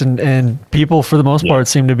beast, and people for the most part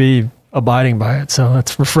seem to be abiding by it. So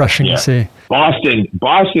it's refreshing to see.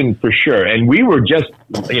 Boston for sure. And we were just,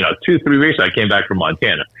 2-3 weeks ago, I came back from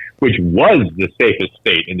Montana, which was the safest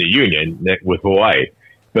state in the union with Hawaii.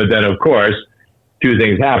 But then, of course, two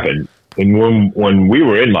things happened. And when we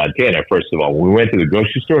were in Montana, first of all, when we went to the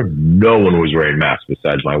grocery store, no one was wearing masks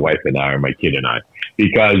besides my wife and I, or my kid and I,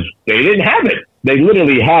 because they didn't have it. They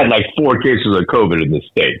literally had like 4 cases of COVID in the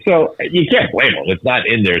state. So you can't blame them. It's not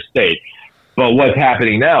in their state. But what's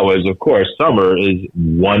happening now is, of course, summer is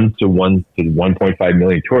 1 to 1.5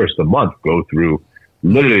 million tourists a month go through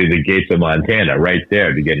literally the gates of Montana right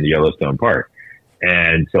there to get into Yellowstone Park.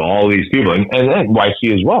 And so all these people, and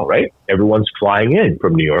NYC as well, right? Everyone's flying in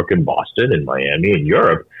from New York and Boston and Miami and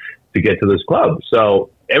Europe to get to this club.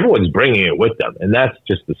 So everyone's bringing it with them. And that's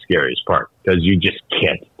just the scariest part, because you just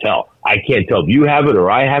can't tell. I can't tell if you have it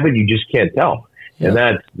or I have it. You just can't tell. Yeah.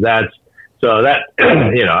 And that's so that,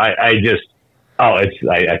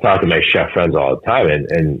 I talk to my chef friends all the time,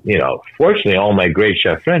 and fortunately, all my great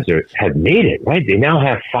chef friends have made it, right? They now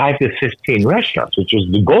have 5 to 15 restaurants, which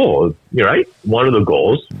is the goal, right? One of the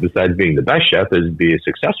goals, besides being the best chef, is to be a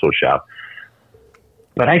successful chef.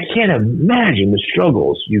 But I can't imagine the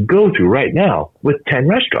struggles you go through right now with 10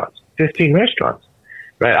 restaurants, 15 restaurants,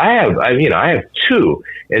 right? I have 2,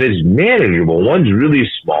 and it's manageable. One's really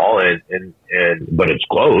small, but it's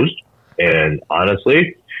closed, and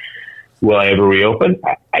honestly, will I ever reopen?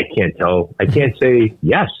 I can't tell. I can't say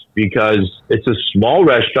yes, because it's a small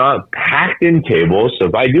restaurant, packed in tables. So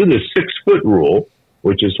if I do the 6-foot rule,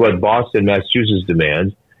 which is what Boston, Massachusetts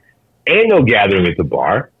demands, ain't no gathering at the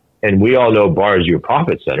bar. And we all know bar is your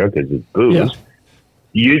profit center because it's booze.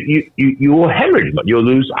 Yeah. You will hemorrhage. You'll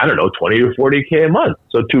lose, 20 or 40K a month.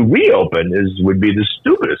 So to reopen would be the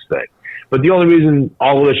stupidest thing. But the only reason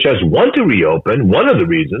all of the chefs want to reopen, one of the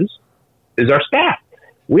reasons, is our staff.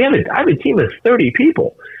 I have a team of 30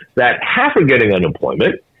 people that half are getting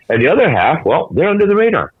unemployment, and the other half, well, they're under the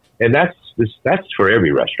radar. And that's for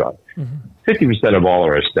every restaurant. Mm-hmm. 50% of all of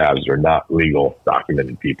our staffs are not legal,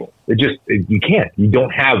 documented people. You can't. You don't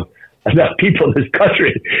have enough people in this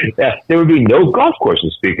country. There would be no golf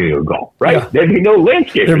courses, speaking of golf, right? Yeah. There'd be no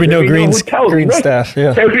landscaping. There'd be no green right? staff.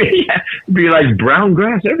 Yeah. It'd be like brown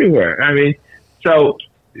grass everywhere. I mean, so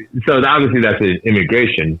obviously that's an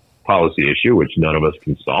immigration policy issue, which none of us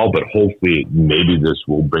can solve, but hopefully maybe this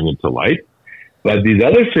will bring it to light. But these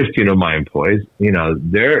other 15 of my employees,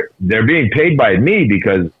 they're being paid by me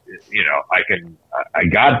because, I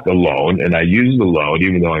got the loan and I used the loan,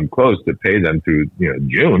 even though I'm close to pay them through,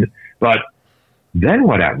 June. But then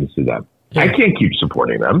what happens to them? Yeah. I can't keep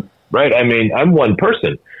supporting them, right? I mean, I'm one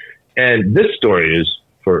person. And this story is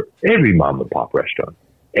for every mom and pop restaurant.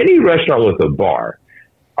 Any restaurant with a bar,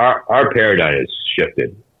 our paradigm is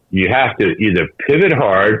shifted. You have to either pivot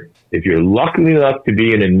hard. If you're lucky enough to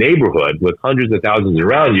be in a neighborhood with hundreds of thousands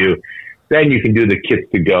around you, then you can do the kits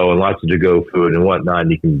to go and lots of to-go food and whatnot,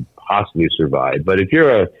 and you can possibly survive. But if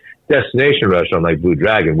you're a destination restaurant like Blue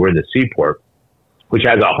Dragon, we're in the Seaport, which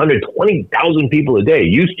has 120,000 people a day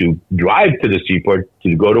used to drive to the Seaport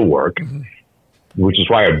to go to work, which is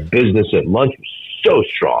why our business at lunch was so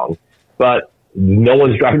strong. But no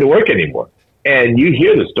one's driving to work anymore. And you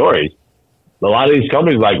hear the stories. a lot of these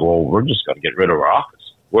companies are like, well, we're just going to get rid of our office.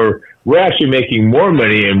 We're actually making more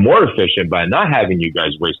money and more efficient by not having you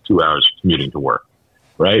guys waste 2 hours commuting to work,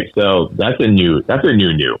 right? So that's a new.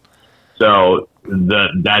 So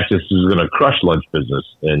that just is going to crush lunch business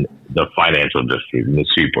in the financial industry, in the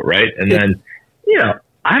seaport, right? And then,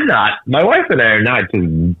 my wife and I are not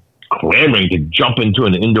just clamoring to jump into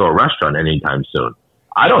an indoor restaurant anytime soon.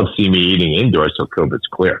 I don't see me eating indoors till COVID's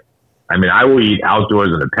clear. I mean, I will eat outdoors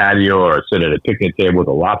in a patio or sit at a picnic table with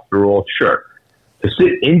a lobster roll, sure. To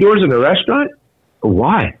sit indoors in a restaurant?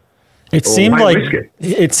 Why? It seemed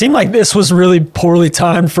like this was really poorly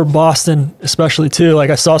timed for Boston, especially too. Like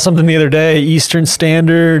I saw something the other day, Eastern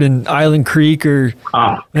Standard and Island Creek are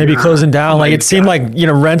maybe closing down. Like it seemed like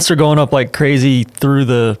rents are going up like crazy through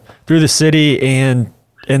the city, and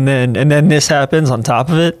then this happens on top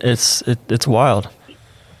of it. It's wild.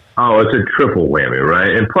 Oh, it's a triple whammy, right?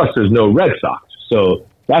 And plus, there's no Red Sox, so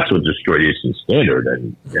that's what destroyed Eastern Standard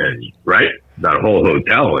and right, that whole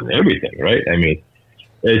hotel and everything, right? I mean,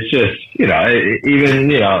 it's just if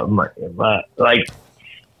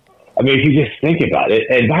you just think about it.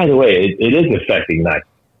 And by the way, it is affecting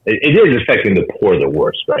the poor the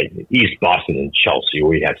worst, right? East Boston and Chelsea,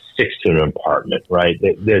 where you have 6 to an apartment, right?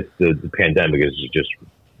 The pandemic is just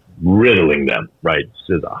riddling them, right?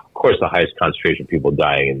 So of course, the highest concentration of people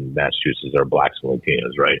dying in Massachusetts are Blacks and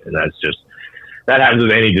Latinos, right? And that happens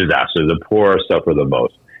with any disaster. The poor suffer the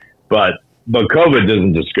most, but COVID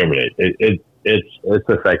doesn't discriminate. It's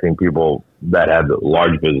affecting people that have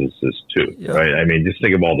large businesses too, right? I mean, just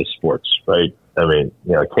think of all the sports, right? I mean,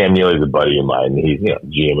 Cam Neely's a buddy of mine. He's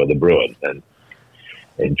GM of the Bruins,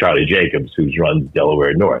 and Charlie Jacobs, who runs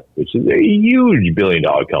Delaware North, which is a huge $1 billion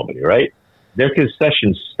company, right? Their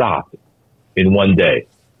concessions stopped in one day,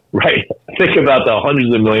 right? Think about the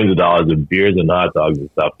hundreds of millions of dollars of beers and hot dogs and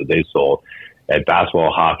stuff that they sold at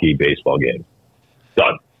basketball, hockey, baseball games.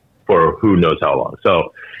 Done for who knows how long.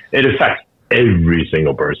 So it affects every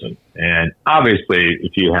single person. And obviously,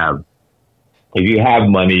 if you have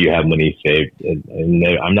money, you have money saved. And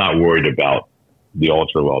I'm not worried about the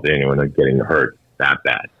ultra wealthy, anyone getting hurt that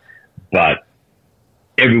bad. But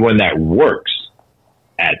everyone that works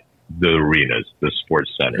at the arenas, the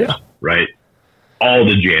sports centers, right? All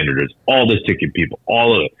the janitors, all the ticket people,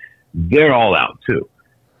 they're all out too.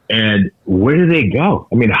 And where do they go?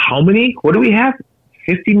 I mean, how many? What do we have?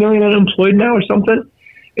 50 million unemployed now or something?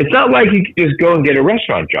 It's not like you can just go and get a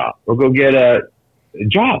restaurant job or go get a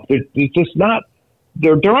job. It's just not,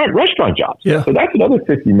 there aren't restaurant jobs. Yeah. So that's another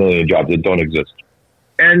 50 million jobs that don't exist.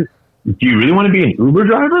 And do you really want to be an Uber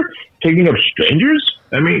driver picking up strangers?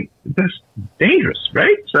 I mean, that's dangerous,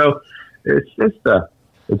 right? So it's just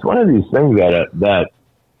it's one of these things that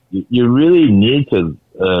you really need to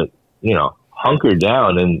hunker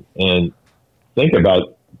down and think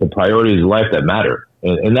about the priorities of life that matter.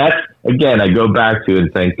 And that's, again, I go back to,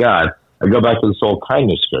 and thank God, I go back to this whole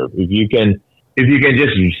kindness curve. If you can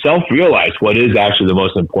just self-realize what is actually the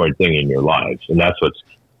most important thing in your lives, and that's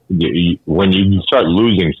when you start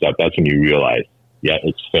losing stuff, that's when you realize,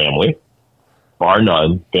 it's family. Bar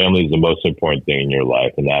none, family is the most important thing in your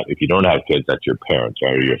life. And that if you don't have kids, that's your parents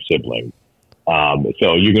or your siblings.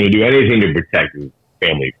 So you're going to do anything to protect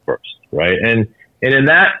family first, right? And in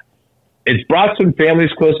that, it's brought some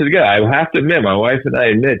families closer together. I have to admit, my wife and I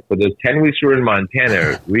admit, for those 10 weeks we were in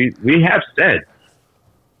Montana, we have said,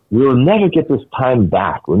 we will never get this time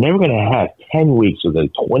back. We're never going to have 10 weeks with a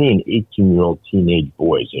 20 and 18-year-old teenage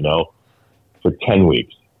boys, for 10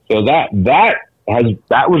 weeks. So that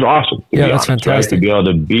was awesome. Yeah, that's fantastic. Right? To be able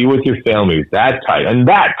to be with your family that tight. And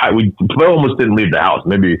we almost didn't leave the house.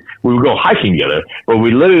 Maybe we would go hiking together, but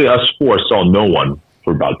we literally, us four, saw no one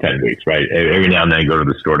for about 10 weeks, right? Every now and then I go to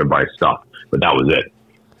the store to buy stuff, but that was it.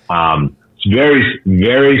 It's very,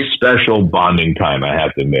 very special bonding time, I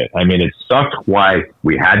have to admit. I mean, it sucked why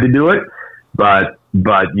we had to do it, but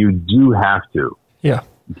you do have to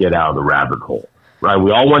get out of the rabbit hole, right? We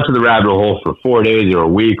all went to the rabbit hole for 4 days or a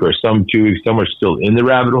week or 2 weeks. Some are still in the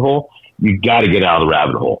rabbit hole. You got to get out of the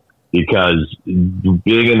rabbit hole, because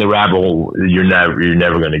being in the rabbit hole, you're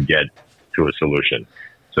never going to get to a solution.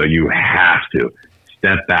 So you have to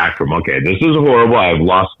step back from, okay, this is horrible. I've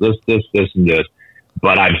lost this, and this,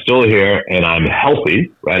 but I'm still here and I'm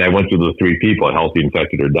healthy, right? I went through the 3 people, healthy,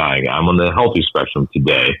 infected, or dying. I'm on the healthy spectrum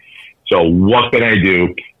today. So what can I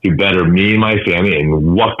do to better me and my family?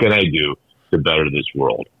 And what can I do to better this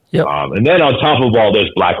world? Yep. And then on top of all this,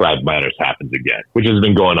 Black Lives Matter happens again, which has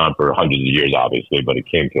been going on for hundreds of years, obviously, but it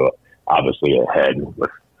came to obviously a head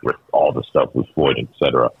with all the stuff with Floyd, et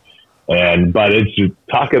cetera. But it's to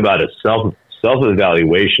talk about a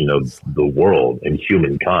self-evaluation of the world and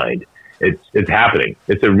humankind. It's happening.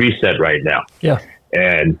 It's a reset right now. Yeah.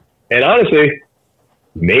 And honestly,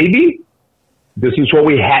 maybe this is what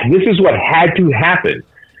we had. This is what had to happen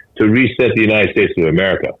to reset the United States of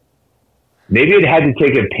America. Maybe it had to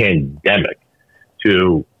take a pandemic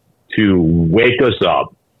to wake us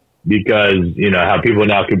up, because how people are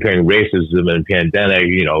now comparing racism and pandemic.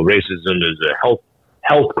 Racism is a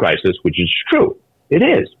health crisis, which is true. It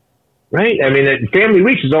is, right? I mean, family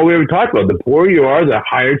reach is all we ever talk about. The poorer you are, the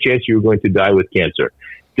higher chance you're going to die with cancer.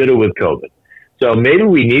 Did it with COVID. So maybe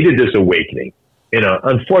we needed this awakening.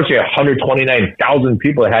 Unfortunately, 129,000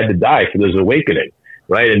 people had to die for this awakening,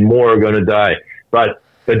 right? And more are going to die. But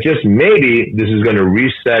just maybe this is going to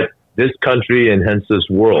reset this country and hence this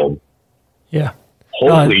world. Yeah.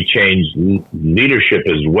 Hopefully change leadership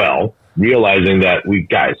as well, realizing that we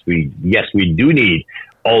do need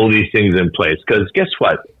all of these things in place. Because guess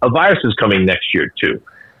what? A virus is coming next year too,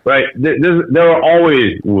 right? There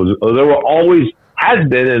always has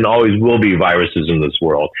been and always will be viruses in this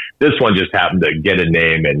world. This one just happened to get a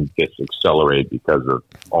name and just accelerate because of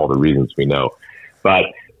all the reasons we know. But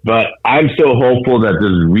I'm so hopeful that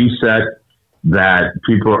this reset, that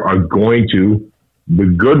people are going to, the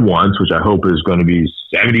good ones, which I hope is going to be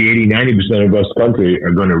 70, 80, 90% of us country,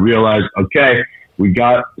 are going to realize, okay, we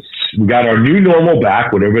got our new normal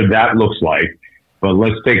back, whatever that looks like, but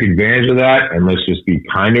let's take advantage of that and let's just be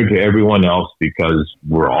kinder to everyone else because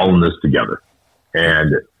we're all in this together.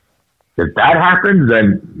 And if that happens,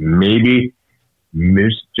 then maybe,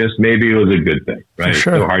 just maybe it was a good thing, right?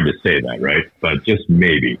 Sure. It's so hard to say that, right? But just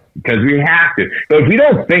maybe, because we have to. But if we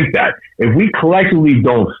don't think that, if we collectively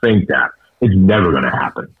don't think that, it's never going to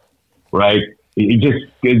happen, right? You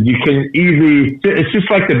can easily, it's just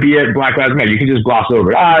like the Black Lives Matter. You can just gloss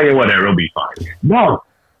over it. Yeah, whatever, it'll be fine. No,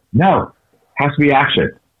 has to be action.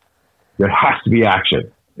 There has to be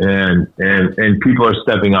action. And people are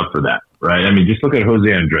stepping up for that, right? I mean, just look at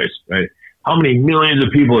Jose Andres, right? How many millions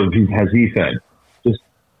of people has he fed? Just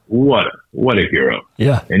what a hero.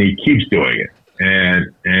 Yeah. And he keeps doing it.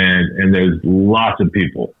 And there's lots of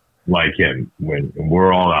people like him when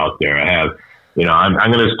we're all out there. I'm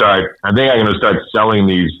going to start, I think I'm going to start selling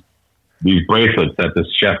these bracelets that this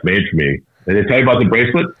chef made for me. Did I tell you about the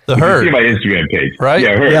bracelet? The Herd. You can see my Instagram page. Right?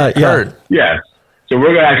 Yeah, Herd. Yeah. Herd. Yeah. So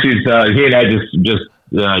we're going to actually, he and I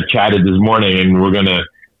just chatted this morning, and we're going to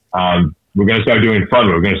start doing fun.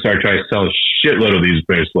 We're going to start trying to sell a shitload of these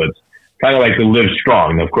bracelets, kind of like the Live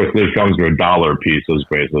Strong. Of course, Live Strongs are $1 a piece, those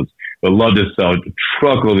bracelets. But love to sell a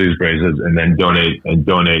truckload of these bracelets and then donate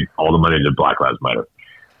all the money to Black Lives Matter.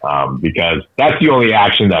 Because that's the only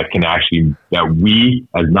action that we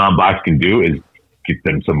as non-Blacks can do, is get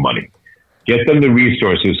them some money. Get them the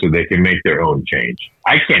resources so they can make their own change.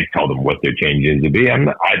 I can't tell them what their change is to be. I'm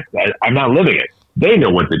not living it. They know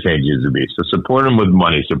what the change is to be. So support them with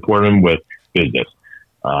money, support them with business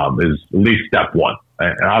is at least step one.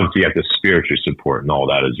 And obviously you have to spiritually support and all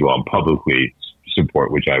that as well, and publicly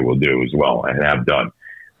support, which I will do as well and have done.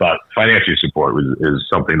 But financial support is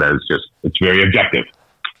something that is it's very objective.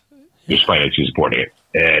 Just financially supporting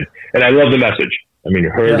it. And I love the message. I mean,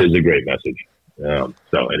 Herd is a great message.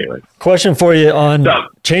 So anyway. Question for you on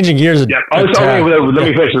changing gears. Yeah. Let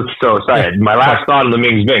me finish this. So sorry. My last thought on the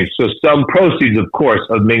Ming's Vings. So some proceeds, of course,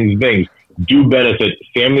 of Ming's Vings do benefit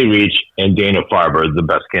Family Reach and Dana-Farber, the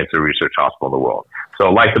best cancer research hospital in the world. So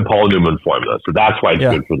like the Paul Newman formula. So that's why it's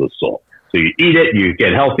good for the soul. So you eat it, you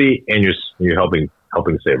get healthy, and you're helping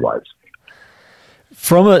save lives.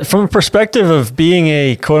 From a perspective of being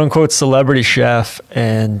a quote unquote celebrity chef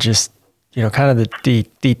and just, kind of the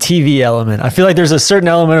TV element, I feel like there's a certain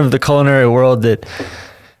element of the culinary world that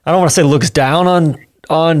I don't want to say looks down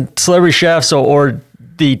on celebrity chefs or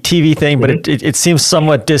the TV thing, but it seems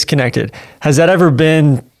somewhat disconnected. Has that ever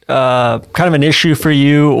been kind of an issue for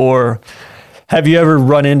you, or have you ever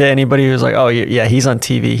run into anybody who's like, oh yeah, he's on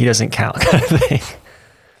TV, he doesn't count, kind of thing?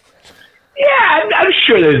 Yeah, I'm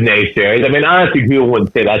sure there's naysayers. I mean, honestly, people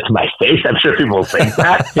wouldn't say that to my face. I'm sure people will think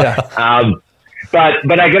that.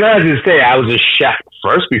 But I can honestly say I was a chef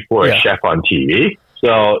first before a chef on TV.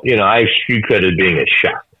 So, I have street credit being a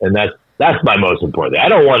chef, and that's my most important thing. I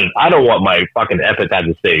don't want my fucking epithet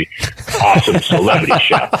to say awesome celebrity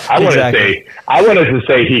chef. I wanted to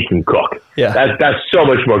say he can cook. Yeah. That's so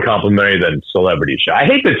much more complimentary than celebrity chef. I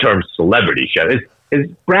hate the term celebrity chef. Is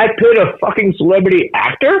Brad Pitt a fucking celebrity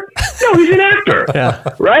actor? No, he's an actor.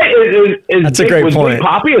 Right? That's a great point. Was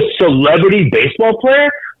Poppy a celebrity baseball player?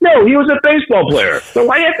 No, he was a baseball player. So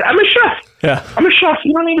I'm a chef. Yeah. I'm a chef.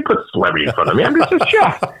 You don't need to put celebrity in front of me. I'm just a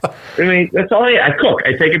chef. I mean, that's all I cook.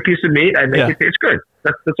 I take a piece of meat. I make it taste good.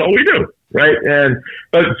 That's all we do. Right?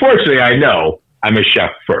 But fortunately, I know I'm a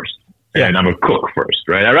chef first. and I'm a cook first,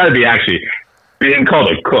 right? I'd rather be actually being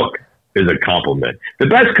called a cook is a compliment. The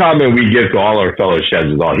best compliment we give to all our fellow chefs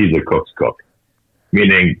is, "Oh, he's a cook's cook,"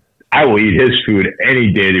 meaning I will eat his food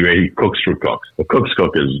any day that he cooks for cooks. The cook's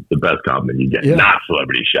cook is the best compliment you get, not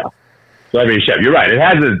celebrity chef. Celebrity chef, you're right. It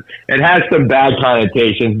has some bad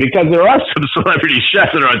connotations because there are some celebrity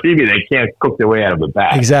chefs that are on TV that can't cook their way out of a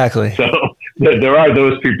bag. Exactly. So there are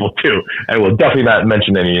those people too. I will definitely not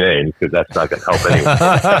mention any names because that's not going to help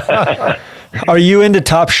anyone. Are you into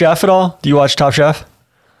Top Chef at all? Do you watch Top Chef?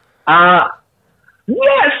 Yeah,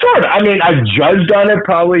 sort of. I mean, I've judged on it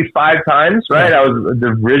probably 5 times, right? Yeah. I was the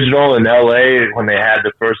original in LA when they had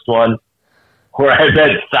the first one, where I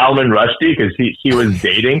met Salman Rushdie because he was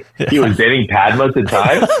dating Padma at the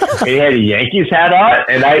time, and he had a Yankees hat on,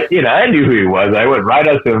 and I knew who he was. I went right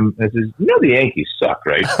up to him and says, "The Yankees suck,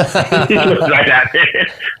 right?" He looked right at me.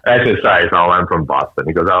 I said, "Sorry, Sal, I'm from Boston."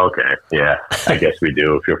 He goes, "Oh, okay, yeah, I guess we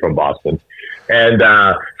do if you're from Boston." And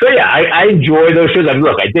so yeah, I enjoy those shows. I mean,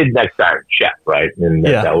 look, I did Next Iron Chef, right, and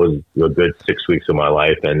that was a good 6 weeks of my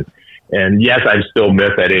life, and yes, I'm still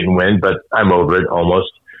miffed I didn't win, but I'm over it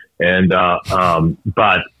almost. And I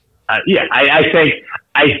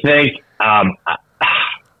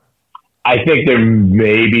think there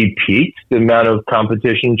maybe peaked the amount of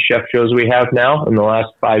competition chef shows we have now in the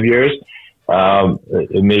last 5 years.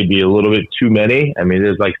 It may be a little bit too many. I mean,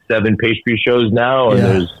 there's like 7 pastry shows now, and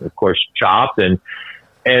there's of course Chopped, and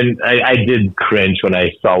I did cringe when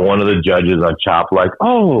I saw one of the judges on Chopped like,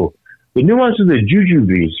 "Oh, the nuance of the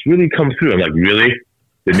jujubes really come through." I'm like, "Really?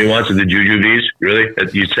 The nuance of the jujubes? Really?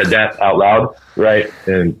 You said that out loud, right?"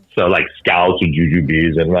 And so like scallops or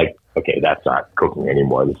jujubes, and like, okay, that's not cooking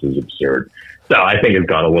anymore. This is absurd. So I think it's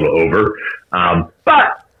gone a little over,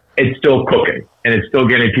 but it's still cooking, and it's still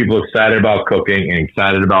getting people excited about cooking and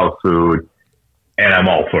excited about food, and I'm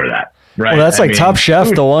all for that. Right? Well, that's Top Chef.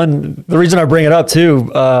 The reason I bring it up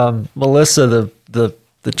too, Melissa, the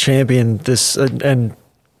champion. And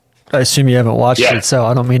I assume you haven't watched it, so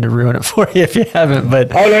I don't mean to ruin it for you if you haven't.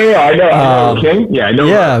 But I know King. Yeah, I know.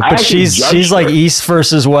 Yeah, but she's like East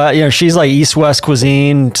versus West. She's like East-West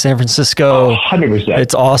cuisine, San Francisco. 100%.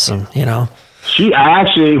 It's awesome. She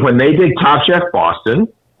actually, when they did Top Chef Boston,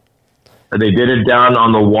 they did it down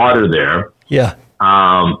on the water there. Yeah.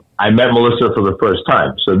 I met Melissa for the first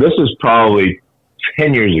time, so this is probably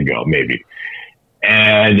 10 years ago, maybe.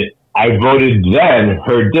 And I voted then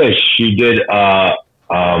her dish. She did.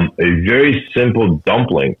 A very simple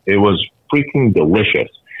dumpling. It was freaking delicious.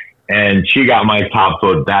 And she got my top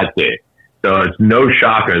vote that day. So it's no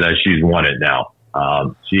shocker that she's won it now.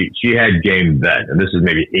 She had game then, and this is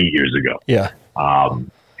maybe 8 years ago. Yeah.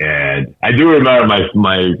 And I do remember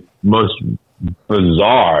my most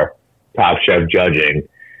bizarre Top Chef judging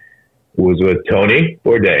was with Tony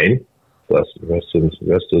Bourdain, rest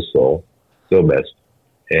his soul, still missed,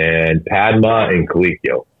 and Padma and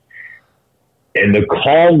Colicchio. And the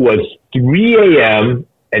call was 3 a.m.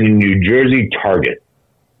 at a New Jersey Target.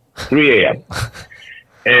 3 a.m.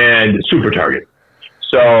 and Super Target.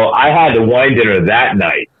 So I had the wine dinner that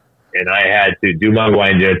night, and I had to do my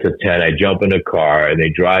wine dinner till 10. I jump in a car, and they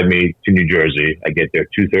drive me to New Jersey. I get there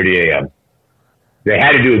 2:30 a.m. They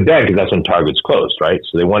had to do it then because that's when Target's closed, right?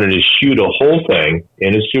 So they wanted to shoot a whole thing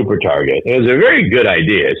in a Super Target. It was a very good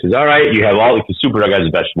idea. It says, all right, you have all the Super Target has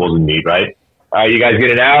vegetables and meat, right? All right, you guys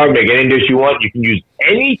get an hour, make any dish you want. You can use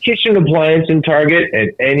any kitchen appliance in Target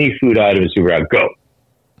and any food item in Super Target. Go.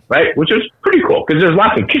 Right? Which is pretty cool because there's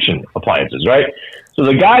lots of kitchen appliances, right? So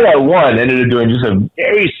the guy that won ended up doing just a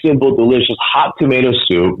very simple, delicious hot tomato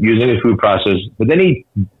soup using a food process. But then he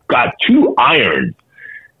got 2 irons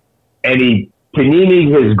and he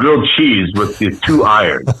paninied his grilled cheese with the 2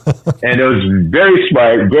 irons. And it was very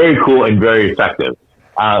smart, very cool, and very effective.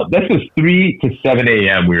 This was 3 to 7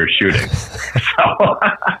 a.m. we were shooting. So,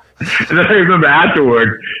 and then I remember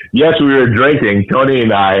afterwards, yes, we were drinking, Tony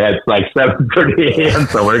and I, at like 7:30 a.m.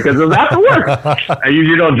 somewhere because it was after work. I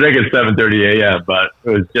usually don't drink at 7:30 a.m., but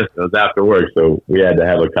it was after work, so we had to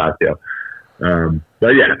have a cocktail.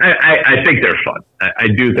 But yeah, I think they're fun. I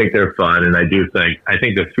do think they're fun, and I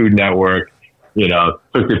think the Food Network,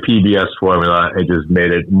 took the PBS formula and just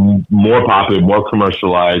made it more popular, more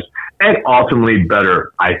commercialized, and ultimately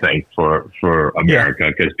better, I think, for America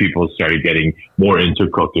because people started getting more into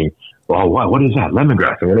cooking. Well, what is that?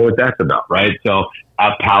 Lemongrass. I wonder what that's about, right? So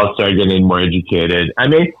palates started getting more educated. I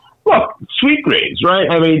mean, look, sweet greens, right?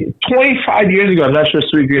 I mean, 25 years ago, I'm not sure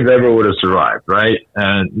sweet greens ever would have survived, right?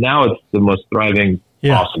 And now it's the most thriving,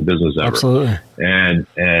 awesome business ever. Absolutely. And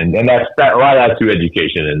that's a lot of that through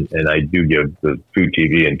education, and I do give the Food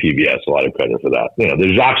TV and PBS a lot of credit for that.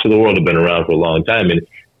 The Jacques of the world have been around for a long time, and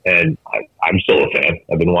And I'm still a fan.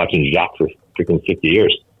 I've been watching Jacques for freaking 50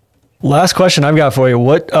 years. Last question I've got for you.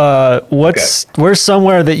 Where's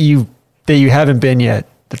somewhere that you haven't been yet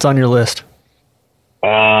that's on your list?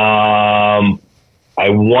 I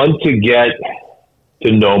want to get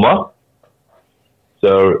to Noma.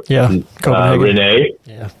 So Renee.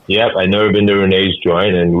 Yeah. Yep, I've never been to Renee's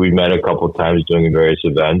joint, and we've met a couple of times doing various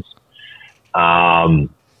events.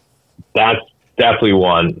 That's definitely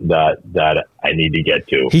one that I need to get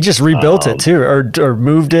to. He just rebuilt it too, or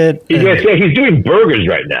moved it. He's doing burgers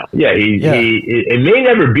right now. Yeah, it may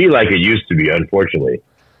never be like it used to be, unfortunately,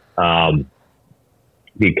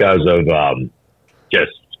 because of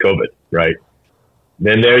just COVID, right?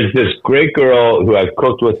 Then there's this great girl who I've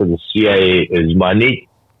cooked with in the CIA is Monique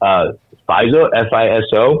Fiso,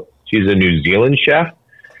 Fiso. She's a New Zealand chef,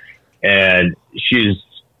 and she's.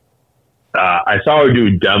 I saw her do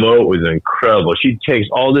a demo. It was incredible. She takes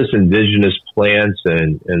all this indigenous plants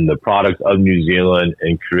and the products of New Zealand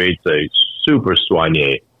and creates a super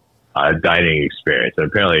soigné dining experience. And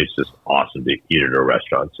apparently it's just awesome to eat at a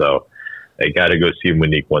restaurant. So I got to go see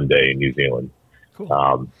Monique one day in New Zealand.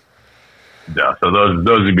 Cool. Yeah, so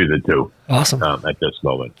those would be the two. Awesome. At this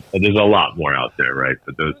moment. And there's a lot more out there, right?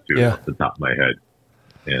 But those two off the top of my head.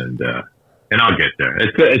 And I'll get there.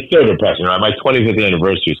 It's so depressing, right? My 25th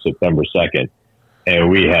anniversary is September 2nd, and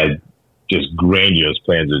we had just grandiose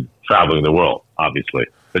plans of traveling the world, obviously.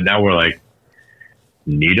 But now we're like,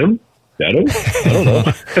 Needham? Dedham? I don't know.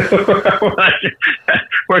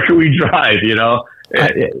 Where can we drive, you know?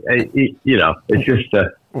 It's just...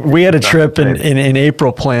 we had a trip in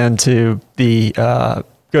April planned to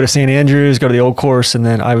go to St. Andrews, go to the Old Course, and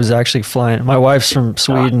then I was actually flying. My wife's from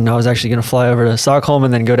Sweden. I was actually going to fly over to Stockholm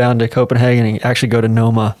and then go down to Copenhagen and actually go to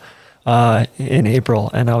Noma in April.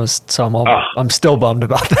 And I'm still bummed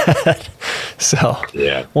about that. So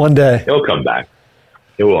one day it'll come back.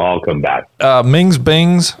 It will all come back. Ming's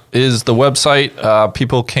Bings is the website.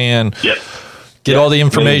 People can get all the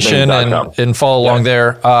information and follow along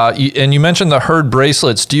there. And you mentioned the Herd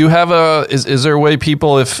bracelets. Do you have is there a way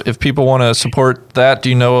people, if people want to support that, do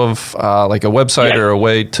you know of like a website or a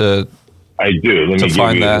way to? I do. Let me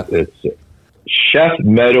find give you, that. It's Chef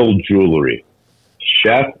Metal Jewelry.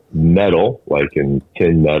 Chef Metal, like in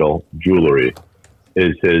tin metal jewelry,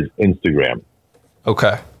 is his Instagram.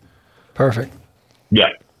 Okay. Perfect. Yeah,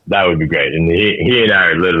 that would be great. And he and I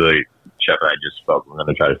are literally, Chef and I just spoke. We're going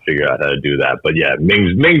to try to figure out how to do that. But yeah,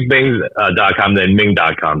 mingsbings.com, then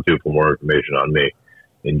ming.com too for more information on me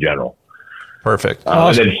in general. Perfect.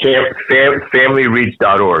 Awesome. And then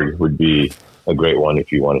familyreach.org would be a great one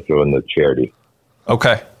if you want to throw in the charity.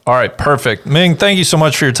 Okay. All right. Perfect. Ming, thank you so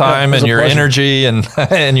much for your time and your energy and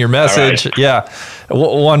your message. Right. Yeah.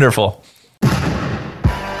 Wonderful.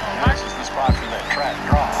 Nice is the spot for that track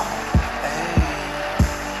draw.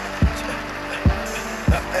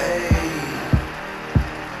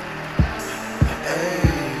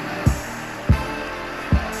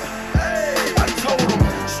 I told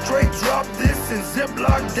him, straight drop this and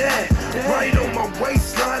ziplock that. Right on my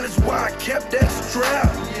waistline is why I kept that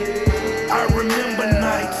strap. I remember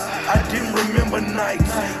nights, I didn't remember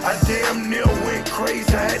nights. I damn near went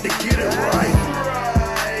crazy, I had to get it right.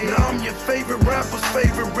 Now I'm your favorite rapper's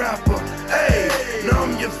favorite rapper. Hey, now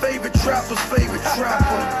I'm your favorite trapper's favorite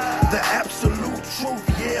trapper. The absolute truth,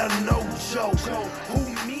 yeah, no joke. Who